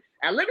itself free.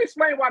 And let me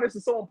explain why this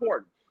is so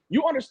important.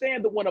 You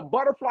understand that when a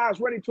butterfly is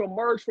ready to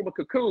emerge from a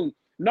cocoon,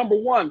 number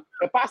 1,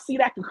 if I see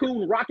that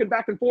cocoon rocking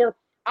back and forth,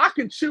 I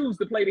can choose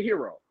to play the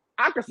hero.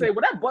 I can say,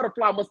 well, that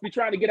butterfly must be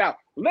trying to get out.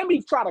 Let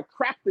me try to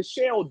crack the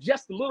shell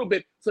just a little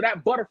bit so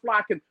that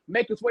butterfly can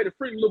make its way to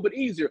freedom a little bit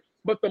easier.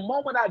 But the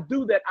moment I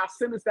do that, I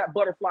sentence that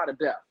butterfly to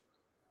death.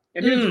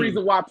 And here's the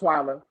reason why,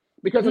 Twyla.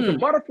 Because if the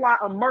butterfly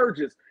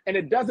emerges and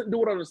it doesn't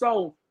do it on its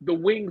own, the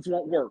wings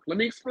won't work. Let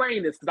me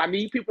explain this, because I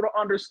need people to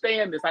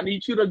understand this. I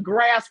need you to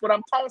grasp what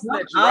I'm tossing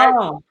at you,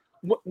 right?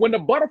 When the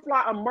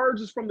butterfly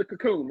emerges from the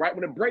cocoon, right,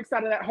 when it breaks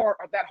out of that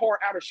hard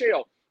outer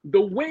shell, the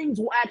wings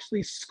will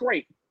actually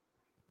scrape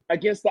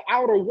against the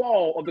outer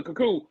wall of the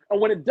cocoon. And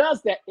when it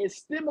does that, it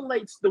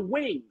stimulates the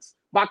wings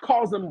by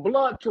causing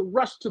blood to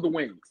rush to the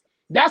wings.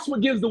 That's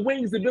what gives the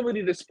wings the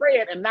ability to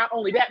spread, and not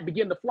only that,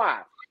 begin to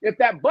fly. If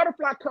that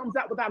butterfly comes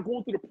out without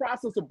going through the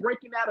process of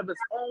breaking out of its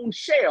own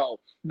shell,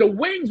 the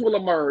wings will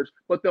emerge,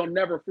 but they'll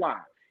never fly.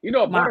 You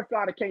know, a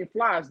butterfly that can't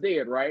fly is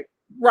dead, right?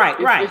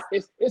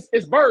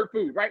 It's bird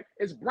food, right?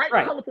 It's bright,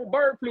 colorful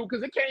bird food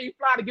because it can't even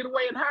fly to get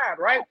away and hide,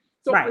 right?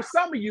 So for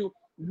some of you,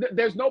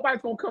 there's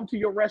nobody's going to come to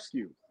your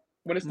rescue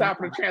when it's time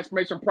for the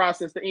transformation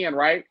process to end,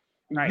 right?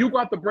 You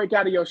got to break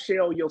out of your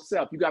shell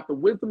yourself. You got the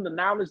wisdom, the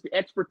knowledge, the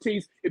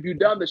expertise. If you've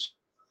done the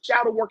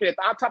shadow working at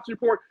the autopsy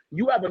report,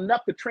 you have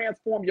enough to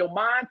transform your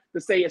mind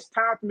to say it's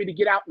time for me to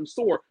get out and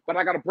soar, but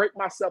I got to break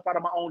myself out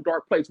of my own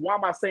dark place. Why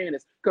am I saying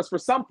this? Because for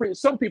some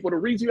people, the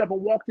reason you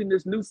haven't walked in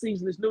this new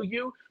season, this new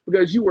you,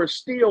 because you are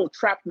still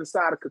trapped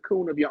inside a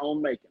cocoon of your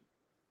own making.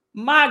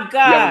 My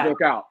God. You haven't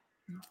broke out.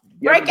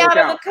 Break out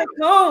of the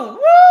cocoon.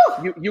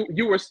 Woo!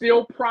 You were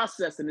still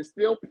processing and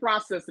still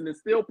processing and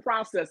still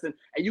processing,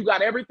 and you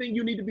got everything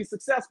you need to be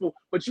successful,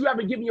 but you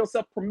haven't given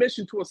yourself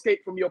permission to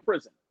escape from your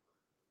prison.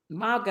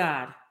 My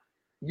God.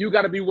 You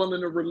got to be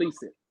willing to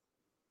release it.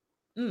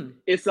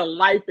 It's a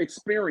life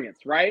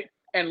experience, right?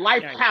 And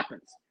life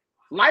happens.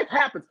 Life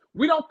happens.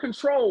 We don't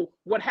control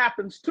what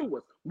happens to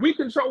us. We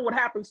control what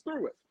happens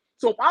through us.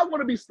 So if I want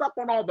to be stuck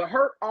on all the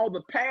hurt, all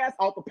the past,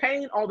 all the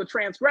pain, all the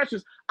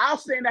transgressions, I'll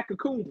stay in that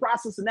cocoon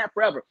processing that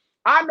forever.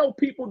 I know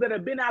people that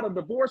have been out of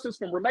divorces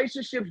from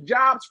relationships,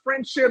 jobs,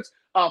 friendships,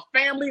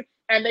 family,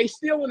 and they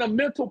still in a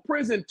mental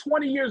prison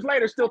 20 years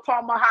later, still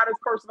talking about how this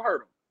person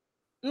hurt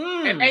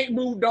them and ain't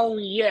moved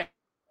on yet.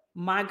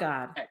 My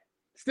God.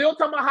 Still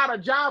talking about how the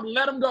job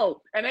let them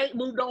go and ain't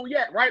moved on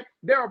yet, right?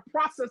 They're a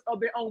process of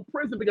their own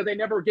prison because they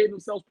never gave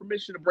themselves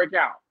permission to break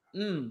out.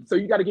 So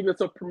you got to give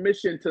yourself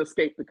permission to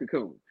escape the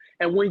cocoon.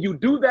 And when you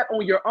do that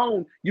on your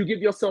own, you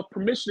give yourself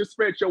permission to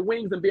spread your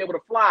wings and be able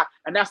to fly.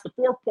 And that's the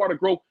fourth part of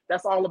growth.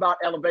 That's all about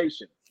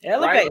elevation.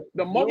 Right?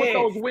 The moment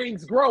those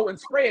wings grow and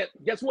spread,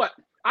 guess what?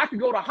 I could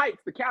go to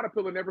heights the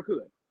caterpillar never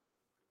could.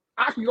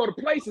 I can go to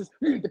places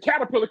the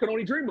caterpillar can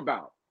only dream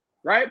about.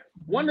 Right?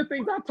 One of the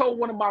things I told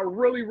one of my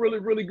really, really,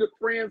 really good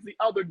friends the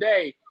other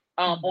day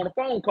on a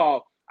phone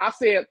call, I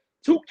said,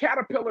 2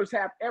 caterpillars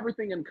have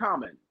everything in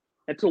common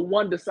until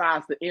one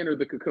decides to enter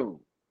the cocoon.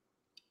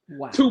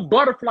 Wow. 2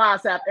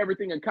 butterflies have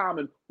everything in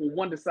common when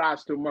one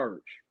decides to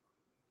emerge,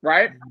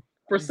 right?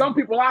 For some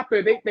people out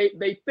there,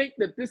 they think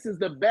that this is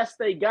the best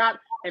they got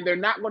and they're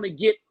not going to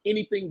get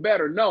anything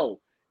better.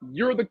 No,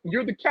 you're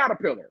the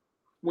caterpillar.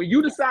 When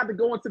you decide to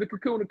go into the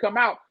cocoon and come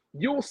out,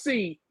 you'll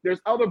see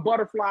there's other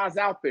butterflies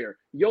out there.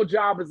 Your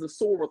job is to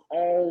soar with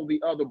all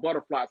the other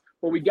butterflies.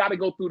 But we got to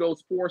go through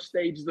those 4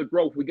 stages of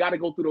growth. We got to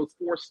go through those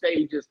 4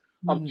 stages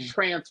of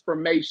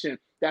transformation.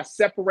 That's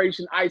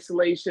separation,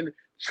 isolation,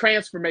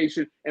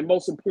 transformation, and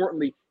most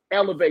importantly,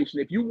 elevation.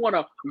 If you want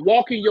to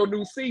walk in your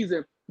new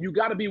season, you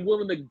got to be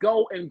willing to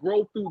go and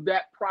grow through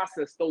that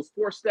process. Those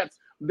 4 steps,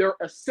 they're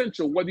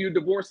essential. Whether you're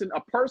divorcing a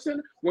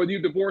person, whether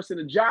you're divorcing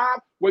a job,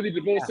 whether you're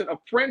divorcing a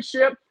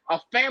friendship, a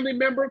family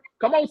member.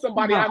 Come on,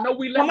 somebody. I know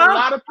we let a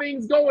lot of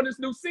things go in this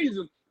new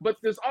season, but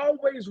there's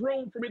always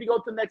room for me to go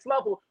to the next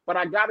level, but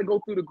I got to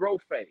go through the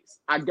growth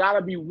phase. I got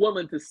to be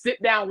willing to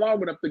sit down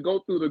long enough to go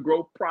through the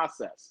growth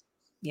process.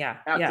 Yeah.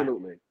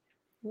 Absolutely.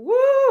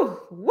 Woo.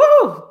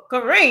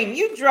 Kareem,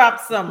 you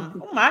dropped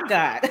some. Oh my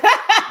God.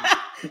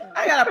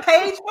 I got a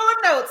page full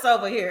of notes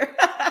over here.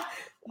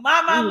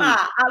 My.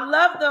 I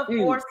love the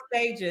 4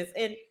 stages.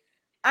 And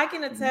I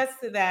can attest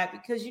to that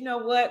because you know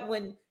what?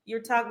 When we're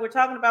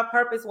talking about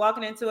purpose,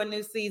 walking into a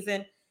new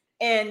season,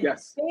 and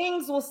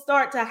things will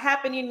start to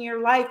happen in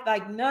your life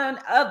like none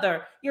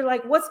other. You're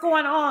like, what's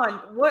going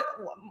on? What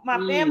my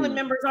family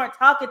members aren't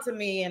talking to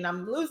me, and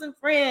I'm losing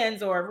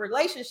friends or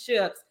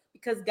relationships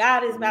because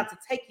God is about to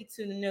take you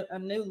to a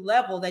new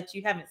level that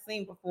you haven't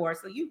seen before.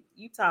 So you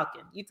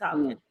talking.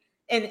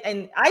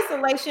 And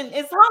isolation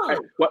is lonely.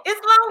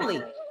 It's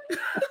lonely.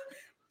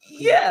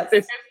 Yes.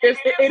 It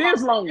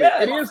is lonely.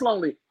 Yes. It is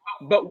lonely.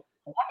 But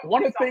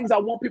one of the things I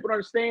want people to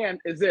understand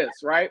is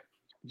this, right?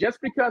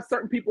 Just because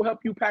certain people help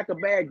you pack a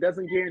bag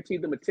doesn't guarantee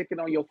them a ticket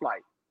on your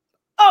flight.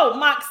 Oh,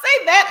 Mark,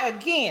 say that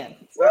again.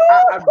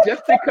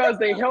 Just because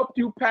they helped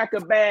you pack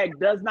a bag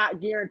does not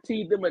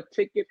guarantee them a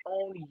ticket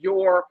on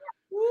your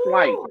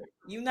flight.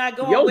 You're not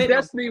going your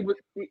destiny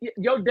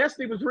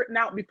was written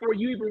out before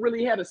you even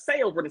really had a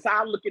say over this.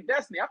 I look at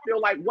destiny. I feel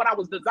like what I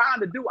was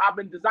designed to do, I've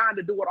been designed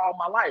to do it all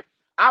my life.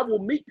 I will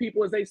meet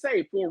people, as they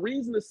say, for a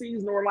reason, a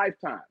season, or a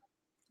lifetime.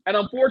 And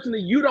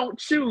unfortunately, you don't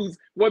choose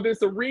whether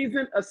it's a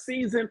reason, a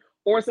season,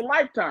 or it's a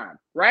lifetime,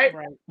 right?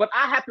 But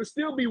I have to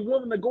still be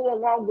willing to go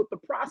along with the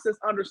process,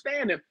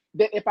 understanding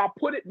that if I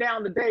put it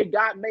down today,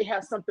 God may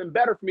have something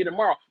better for me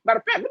tomorrow. Matter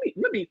of fact,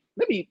 let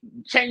me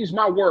change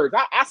my words.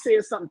 I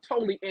said something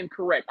totally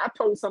incorrect. I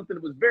told something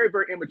that was very,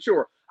 very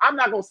immature. I'm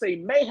not gonna say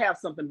may have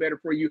something better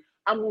for you.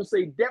 I'm gonna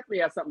say definitely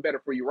have something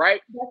better for you,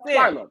 right?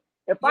 Twyla,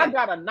 if I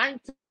got a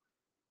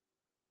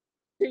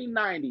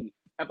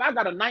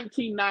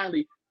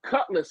 1990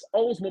 Cutlass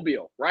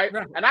Oldsmobile, right?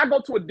 And I go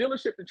to a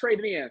dealership to trade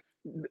it in.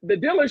 The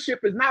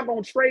dealership is not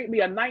going to trade me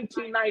a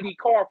 1990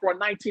 car for a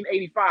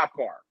 1985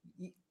 car.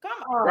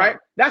 Come on. Right?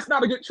 That's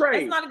not a good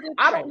trade. That's not a good trade.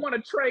 I don't want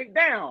to trade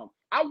down.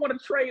 I want to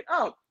trade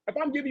up. If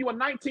I'm giving you a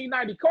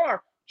 1990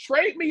 car,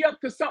 trade me up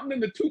to something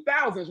in the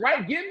 2000s,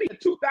 right? Give me a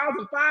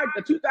 2005,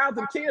 a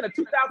 2010, a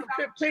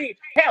 2015.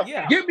 Hell,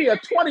 give me a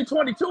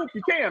 2022 if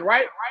you can,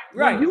 right?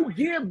 When you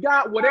give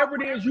God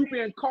whatever it is you've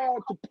been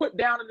called to put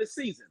down in the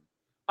season,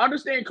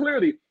 understand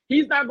clearly,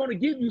 he's not going to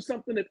give you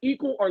something of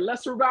equal or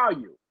lesser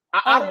value.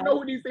 I don't know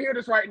who needs to hear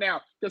this right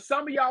now, because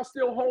some of y'all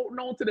still holding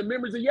on to the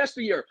memories of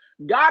yesteryear.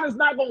 God is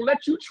not going to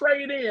let you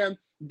trade in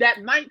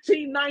that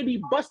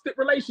 1990 busted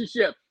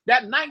relationship,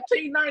 that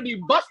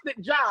 1990 busted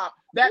job,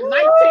 that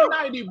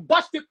 1990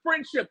 busted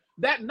friendship,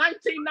 that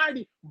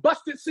 1990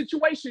 busted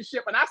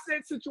situationship. And I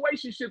said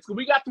situationships because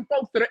we got some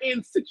folks that are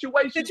in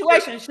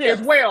situationships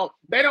as well.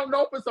 They don't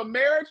know if it's a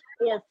marriage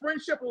or a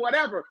friendship or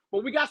whatever,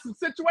 but we got some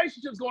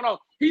situationships going on.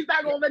 He's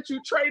not going to let you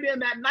trade in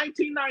that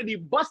 1990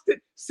 busted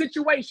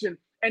situation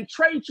and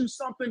trade you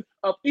something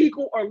of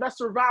equal or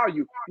lesser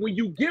value. When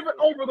you give it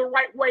over the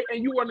right way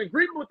and you are in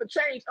agreement with the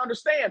change,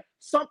 understand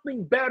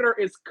something better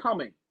is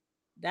coming.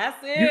 That's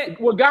it.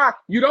 God,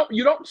 you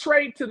don't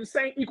trade to the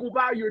same equal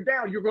value or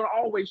down. You're going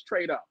to always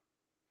trade up.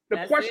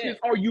 The question is,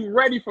 are you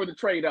ready for the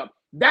trade up?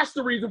 That's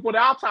the reason for the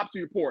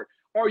autopsy report.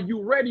 Are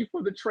you ready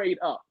for the trade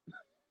up?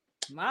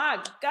 My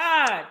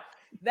God.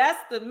 That's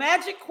the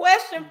magic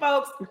question,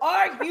 folks.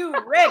 Are you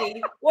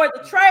ready for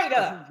the trade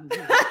up?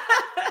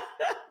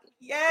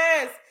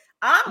 Yes,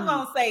 I'm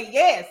going to say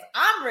yes,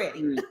 I'm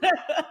ready.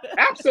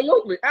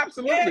 Absolutely.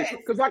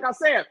 Because like I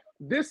said,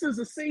 this is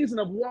a season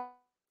of walking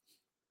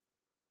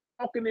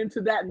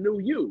into that new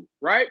you,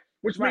 right?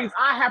 Which means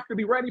I have to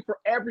be ready for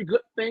every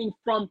good thing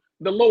from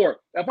the Lord.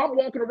 If I'm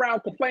walking around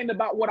complaining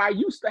about what I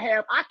used to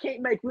have, I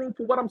can't make room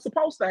for what I'm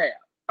supposed to have.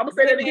 I'm going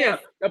to say that again.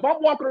 If I'm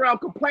walking around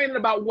complaining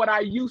about what I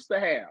used to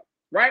have,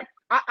 right?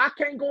 I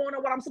can't go on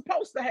what I'm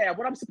supposed to have,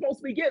 what I'm supposed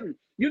to be getting.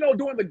 You know,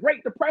 during the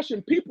Great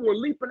Depression, people were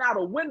leaping out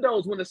of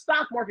windows when the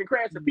stock market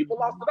crashed and people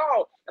lost it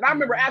all. And I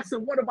remember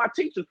asking one of my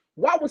teachers,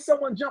 why would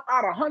someone jump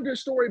out a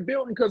 100-story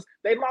building because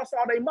they lost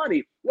all their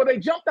money? Well, they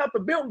jumped out the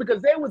building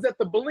because they was at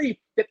the belief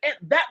that at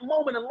that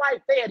moment in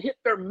life, they had hit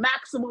their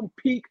maximum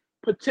peak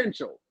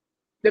potential,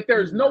 that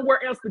there's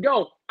nowhere else to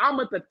go. I'm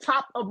at the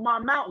top of my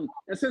mountain.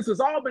 And since it's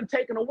all been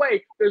taken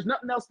away, there's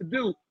nothing else to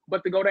do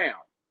but to go down.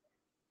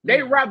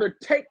 They'd rather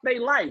take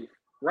their life,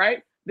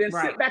 right, than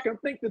sit back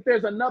and think that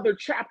there's another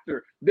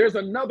chapter, there's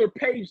another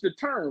page to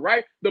turn,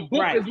 right? The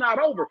book is not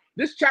over.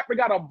 This chapter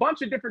got a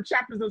bunch of different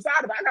chapters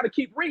inside of it. I got to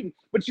keep reading,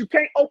 but you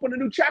can't open a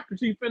new chapter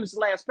till you finish the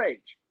last page.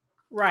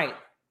 Right.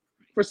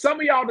 For some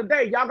of y'all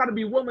today, y'all got to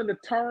be willing to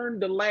turn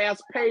the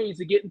last page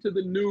to get into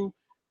the new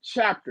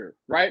chapter,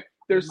 right?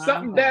 There's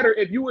something better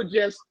if you would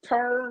just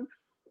turn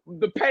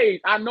the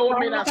page. I know it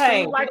may not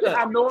seem like it.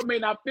 I know it may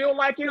not feel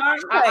like it.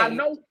 I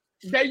know.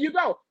 There you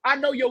go. I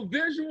know your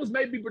visuals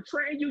may be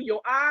betraying you.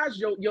 Your eyes,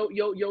 your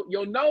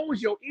nose,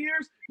 your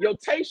ears, your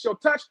taste, your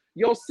touch,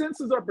 your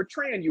senses are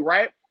betraying you,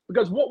 right?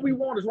 Because what we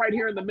want is right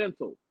here in the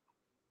mental.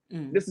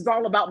 This is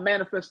all about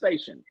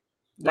manifestation,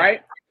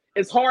 right?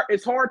 It's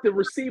hard to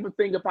receive a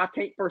thing if I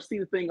can't first see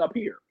the thing up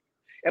here.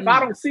 If I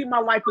don't see my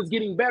life as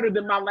getting better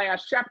than my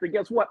last chapter,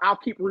 guess what? I'll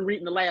keep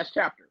rereading the last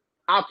chapter.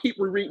 I'll keep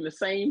rereading the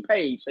same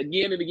page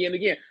again and again and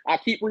again. I'll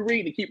keep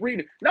rereading and keep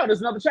reading. No,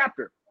 there's another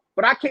chapter.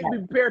 But I can't be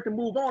prepared to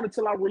move on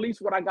until I release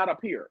what I got up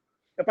here.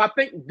 If I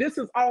think this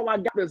is all I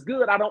got that's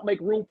good, I don't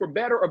make room for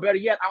better, or better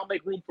yet, I'll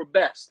make room for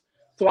best.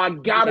 So I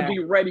got to be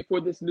ready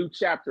for this new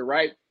chapter,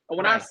 right? And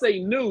when I say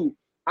new,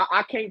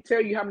 I can't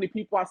tell you how many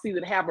people I see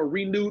that have a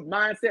renewed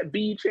mindset,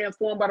 be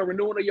transformed by the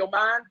renewing of your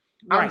mind.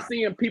 I'm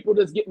seeing people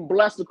that's getting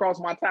blessed across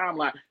my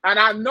timeline. And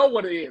I know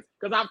what it is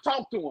because I've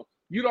talked to them.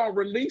 You don't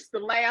release the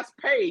last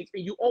page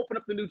and you open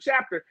up the new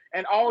chapter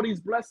and all these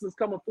blessings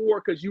coming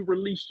forward because you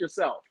released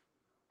yourself.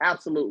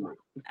 Absolutely.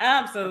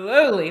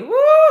 Woo!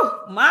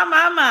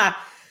 My.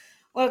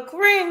 Well,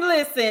 Kareem,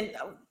 listen,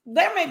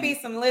 there may be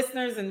some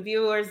listeners and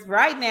viewers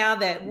right now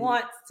that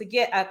want to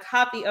get a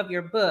copy of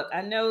your book.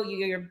 I know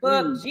your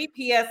book,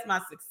 GPS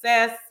My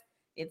Success.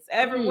 It's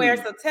everywhere.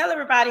 So tell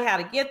everybody how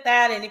to get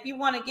that. And if you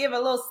want to give a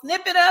little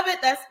snippet of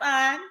it, that's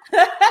fine.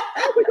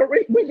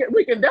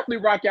 we can definitely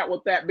rock out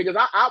with that because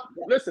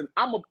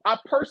I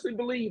personally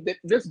believe that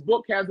this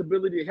book has the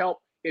ability to help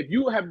if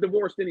you have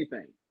divorced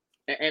anything.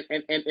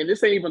 And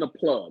this ain't even a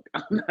plug.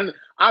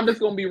 I'm just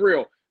gonna be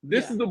real.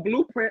 This is a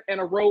blueprint and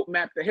a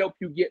roadmap to help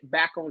you get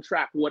back on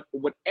track,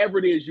 whatever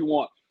it is you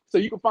want. So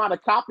you can find a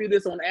copy of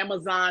this on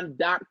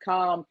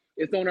Amazon.com.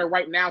 It's on there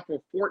right now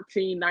for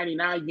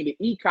 $14.99. You get an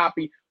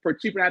e-copy for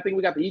cheaper. And I think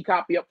we got the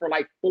e-copy up for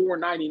like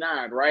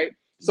 $4.99, right?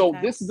 So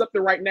this is up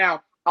there right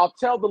now. I'll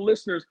tell the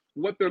listeners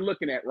what they're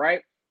looking at,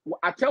 right?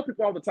 I tell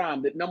people all the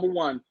time that number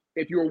one,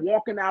 if you're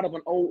walking out of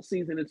an old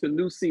season into a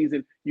new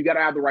season, you got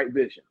to have the right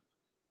vision.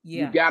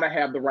 You got to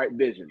have the right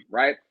vision,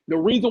 right? The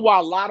reason why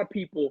a lot of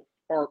people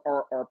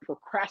are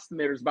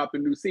procrastinators about the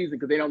new season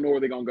because they don't know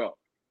where they're going to go.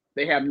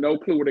 They have no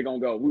clue where they're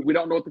going to go. We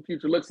don't know what the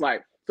future looks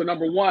like. So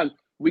number one,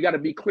 we got to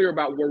be clear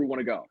about where we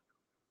want to go.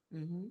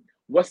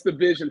 What's the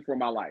vision for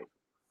my life,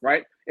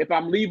 right? If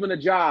I'm leaving a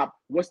job,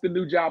 what's the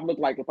new job look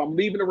like? If I'm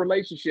leaving a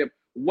relationship,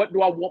 what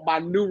do I want my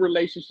new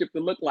relationship to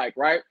look like,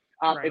 right?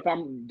 If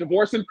I'm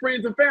divorcing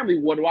friends and family,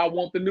 what do I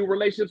want the new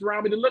relationships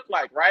around me to look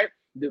like, right?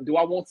 Do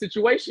I want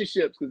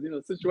situationships? Because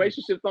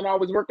situationships don't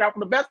always work out for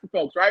the best of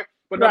folks, right?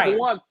 But number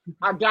one,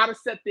 I gotta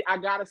set the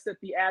address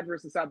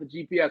inside the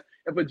GPS.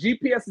 If a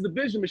GPS is a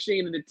vision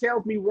machine and it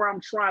tells me where I'm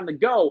trying to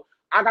go,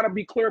 I gotta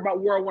be clear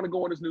about where I want to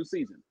go in this new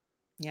season.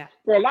 Yeah.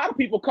 For a lot of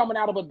people coming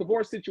out of a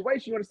divorce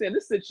situation, you understand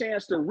this is a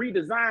chance to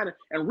redesign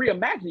and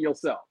reimagine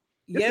yourself.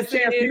 This is a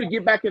chance for you to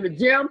get back in the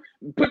gym,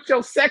 put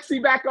your sexy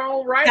back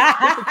on, right?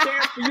 It's a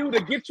chance for you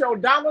to get your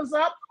dollars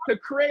up, to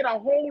create a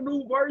whole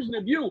new version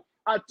of you,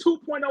 a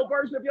 2.0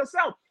 version of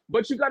yourself.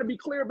 But you got to be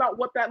clear about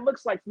what that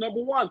looks like.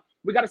 Number one,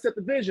 we got to set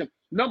the vision.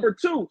 Number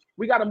two,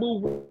 we got to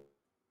move with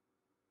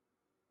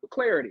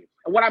clarity.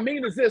 And what I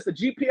mean is this: the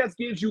GPS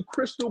gives you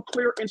crystal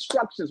clear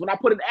instructions. When I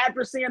put an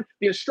address in,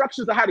 the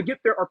instructions of how to get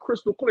there are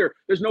crystal clear.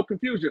 There's no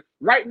confusion.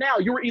 Right now,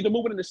 you're either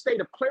moving in a state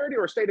of clarity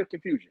or a state of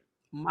confusion.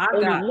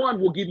 Only one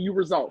will give you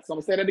results. I'm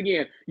going to say that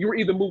again. You're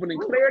either moving in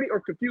clarity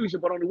or confusion,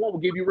 but only one will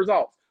give you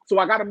results. So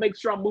I got to make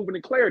sure I'm moving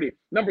in clarity.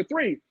 Number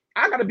three,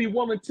 I got to be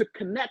willing to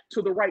connect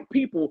to the right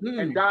people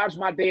and dodge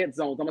my dead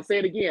zones. I'm going to say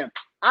it again.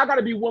 I got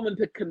to be willing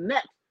to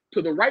connect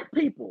to the right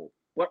people,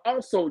 but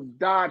also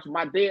dodge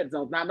my dead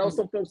zones. Now, I know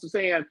some folks are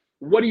saying,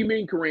 what do you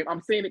mean, Kareem?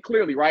 I'm saying it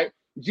clearly, right?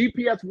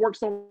 GPS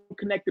works on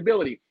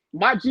connectability.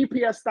 My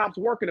GPS stops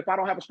working if I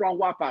don't have a strong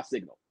Wi-Fi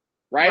signal,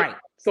 right?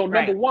 So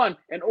number one,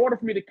 in order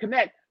for me to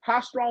connect, how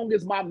strong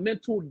is my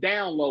mental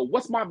download?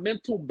 What's my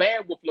mental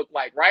bandwidth look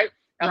like, right?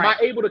 Am I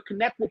able to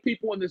connect with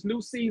people in this new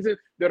season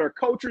that are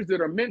coaches, that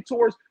are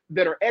mentors,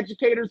 that are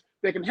educators,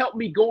 that can help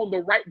me go in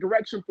the right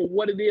direction for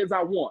what it is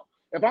I want?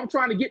 If I'm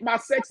trying to get my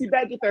sexy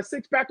back, get that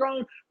six pack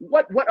on,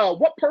 what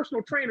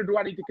personal trainer do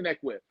I need to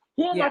connect with?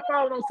 Who am I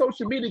following on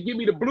social media to give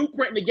me the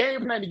blueprint and the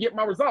game plan to get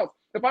my results?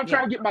 If I'm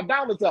trying to get my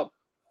dollars up,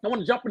 I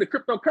want to jump into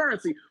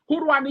cryptocurrency. Who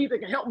do I need that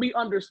can help me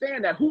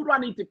understand that? Who do I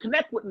need to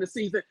connect with in the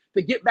season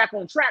to get back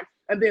on track?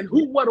 And then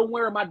who, what, or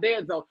where in my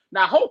dead zone?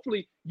 Now,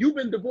 hopefully, you've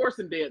been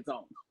divorcing dead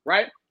zones,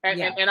 right?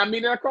 And I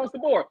mean that across the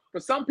board.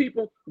 For some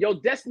people, your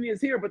destiny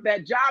is here, but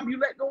that job you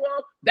let go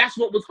of, that's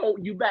what was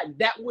holding you back.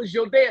 That was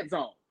your dead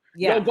zone.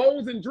 Your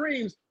goals and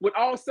dreams would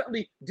all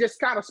suddenly just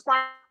kind of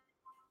spiral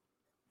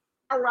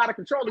out of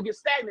control and get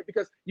stagnant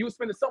because you were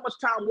spending so much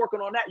time working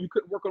on that, you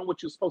couldn't work on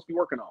what you're supposed to be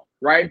working on,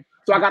 right?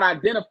 So I got to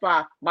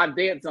identify my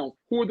dead zones.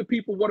 Who are the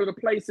people, what are the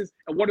places,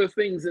 and what are the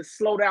things that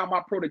slow down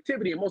my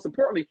productivity, and most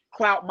importantly,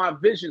 cloud my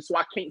vision so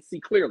I can't see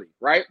clearly,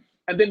 right?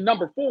 And then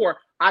number four,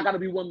 I got to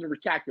be willing to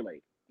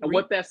recalculate. And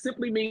what that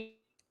simply means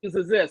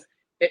is this: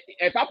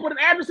 if I put an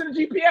address in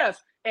the GPS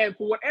and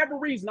for whatever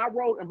reason I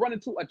run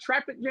into a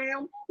traffic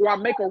jam, or I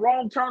make a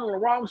wrong turn on the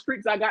wrong street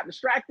because I got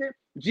distracted,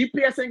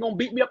 GPS ain't gonna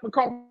beat me up and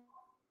call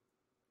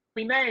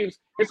me names.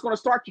 It's gonna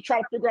start to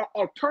try to figure out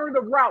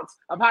alternative routes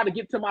of how to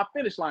get to my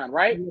finish line,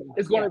 right?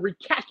 It's gonna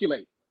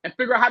recalculate and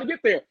figure out how to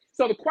get there.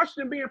 So the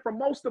question being, for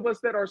most of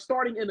us that are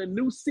starting in a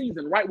new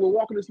season, right? We're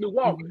walking this new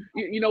walk.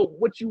 You know,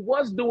 what you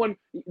was doing,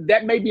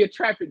 that may be a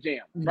traffic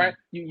jam, right?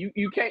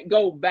 You can't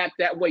go back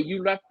that way.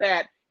 You left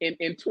that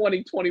in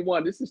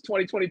 2021. This is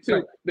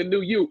 2022, the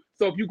new you.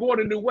 So if you go in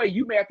a new way,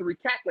 you may have to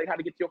recalculate how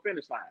to get to your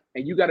finish line.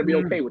 And you got to be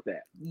okay with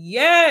that.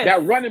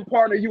 That running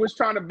partner you was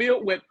trying to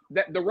build with,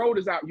 that the road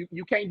is out.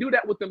 You can't do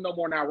that with them no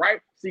more now,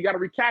 right? So you got to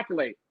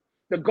recalculate.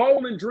 The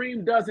goal and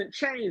dream doesn't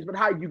change, but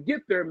how you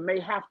get there may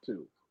have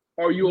to.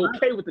 Are you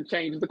okay with the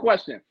change is the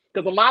question.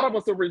 Because a lot of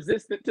us are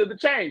resistant to the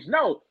change.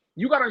 No,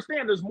 you got to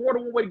understand there's more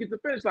than one way to get to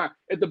the finish line.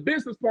 If the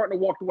business partner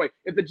walked away,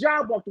 if the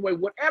job walked away,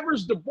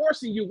 whatever's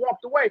divorcing you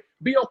walked away,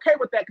 be okay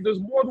with that, because there's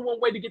more than one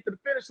way to get to the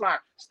finish line.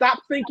 Stop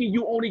thinking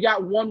you only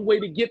got one way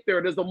to get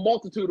there. There's a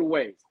multitude of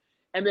ways.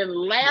 And then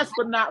last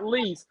but not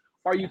least,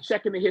 are you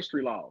checking the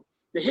history log?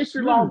 The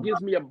history log gives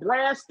me a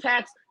brass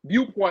tacks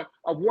viewpoint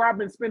of where I've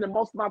been spending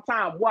most of my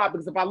time. Why?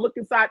 Because if I look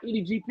inside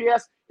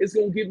EDGPS, it's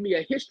going to give me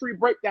a history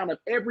breakdown of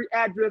every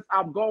address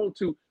I've gone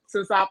to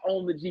since I've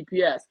owned the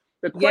GPS.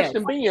 The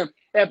question being,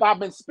 if I've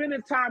been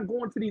spending time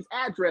going to these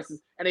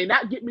addresses and they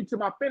not get me to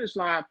my finish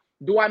line,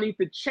 do I need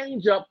to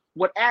change up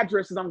what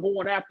addresses I'm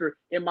going after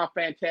in my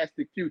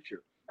fantastic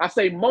future? I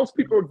say most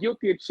people are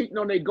guilty of cheating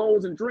on their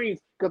goals and dreams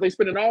because they're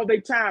spending all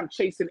their time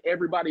chasing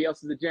everybody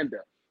else's agenda.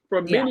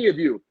 For many of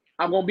you,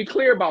 I'm going to be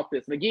clear about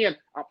this. And again,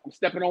 I'm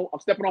stepping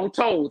on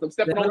toes. I'm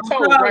stepping on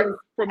toes, right?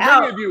 For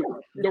many of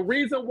you, the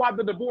reason why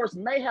the divorce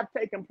may have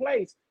taken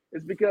place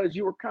is because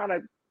you were kind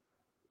of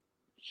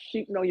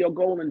cheating on your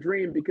goal and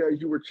dream because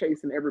you were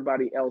chasing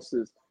everybody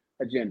else's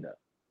agenda.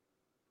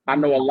 I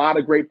know a lot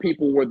of great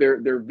people where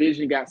their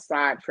vision got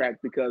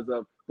sidetracked because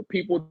of the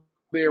people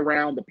they're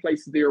around, the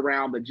places they're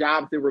around, the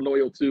jobs they were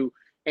loyal to,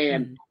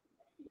 and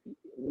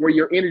where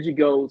your energy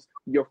goes,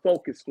 your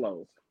focus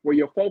flows. Where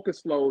your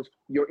focus flows,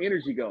 your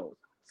energy goes.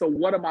 So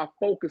what am I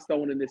focused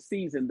on in this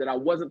season that I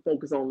wasn't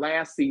focused on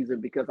last season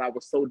because I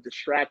was so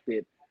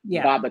distracted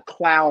by the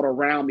cloud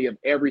around me of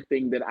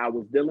everything that I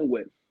was dealing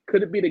with?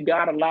 Could it be that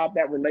God allowed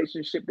that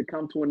relationship to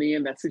come to an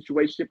end, that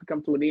situation to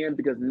come to an end,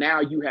 because now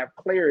you have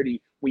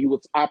clarity when you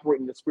was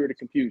operating the spirit of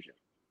confusion?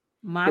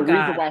 The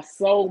reason why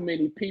so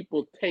many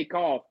people take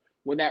off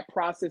when that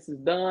process is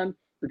done,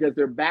 because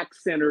they're back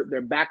centered, they're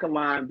back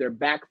aligned, they're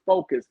back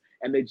focused,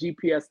 and the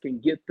GPS can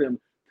get them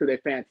to their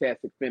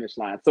fantastic finish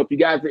line. So if you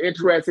guys are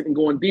interested in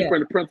going deeper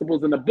into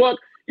principles in the book,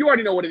 you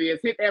already know what it is.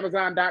 Hit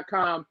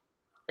Amazon.com.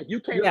 If you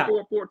can't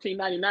afford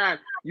 $14.99,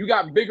 you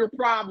got bigger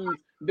problems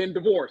than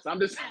divorce. I'm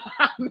just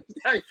telling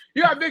you,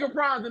 you have bigger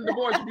problems than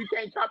divorce if you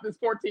can't shop this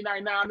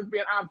 $14.99. I'm just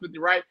being honest with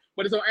you, right?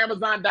 But it's on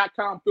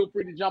Amazon.com. Feel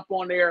free to jump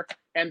on there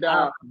and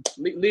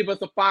leave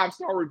us a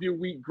 5-star review.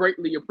 We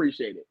greatly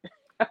appreciate it.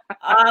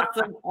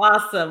 Awesome.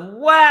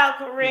 Wow,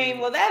 Kareem.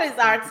 Well, that is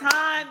our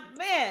time.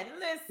 Man,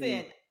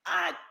 listen,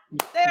 I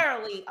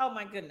thoroughly, oh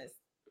my goodness,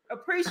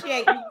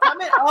 appreciate you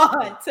coming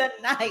on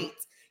tonight.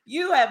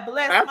 You have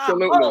blessed my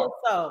whole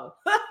soul.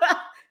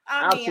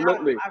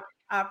 Absolutely.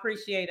 I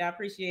appreciate it. I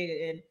appreciate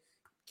it. And,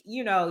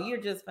 you know,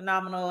 you're just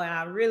phenomenal. And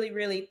I really,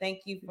 really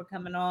thank you for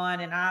coming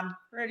on. And I'm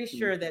pretty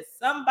sure that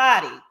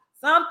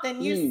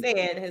something you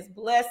said has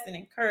blessed and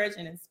encouraged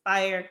and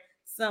inspired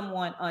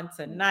someone on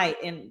tonight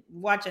and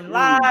watching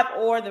live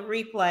or the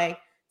replay.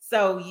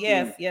 So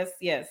yes.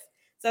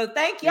 So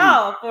thank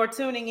y'all for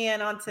tuning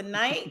in on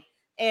tonight.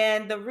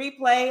 And the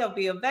replay will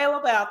be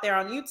available out there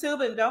on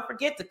YouTube. And don't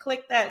forget to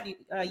click that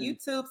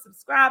YouTube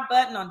subscribe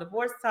button on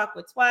Divorce Talk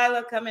with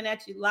Twyla, coming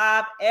at you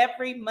live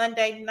every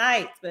Monday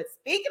night. But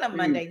speaking of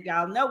Monday,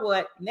 y'all know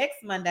what?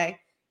 Next Monday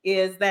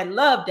is that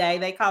love day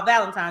they call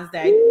Valentine's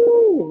Day.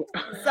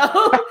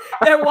 So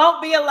there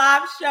won't be a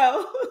live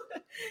show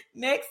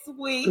next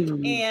week.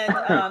 And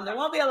there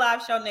won't be a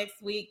live show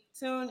next week.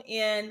 Tune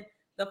in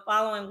the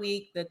following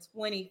week, the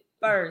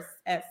 21st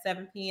at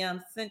 7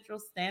 p.m. Central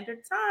Standard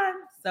Time.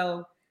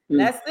 So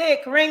that's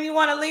it. Kareem, you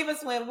want to leave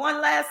us with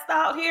one last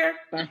thought here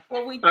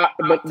before we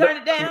turn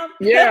it down?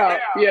 Yeah.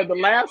 The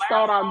last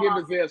thought I'll give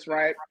is this,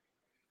 right?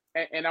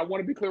 And I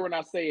want to be clear when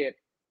I say it.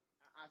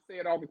 I say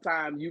it all the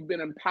time. You've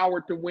been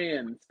empowered to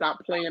win. Stop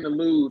playing to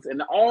lose.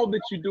 And all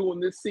that you do in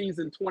this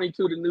season,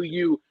 22, the new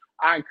you,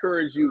 I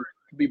encourage you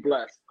to be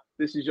blessed.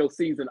 This is your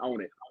season.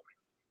 Own it.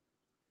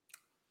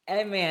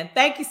 Amen.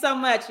 Thank you so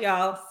much,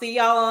 y'all. See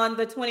y'all on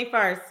the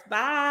 21st.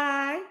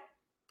 Bye.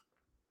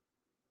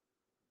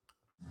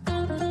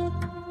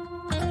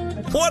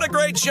 What a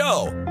great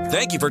show.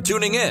 Thank you for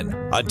tuning in.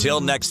 Until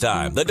next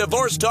time, the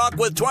Divorce Talk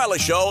with Twyla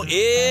show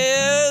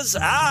is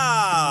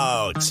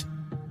out.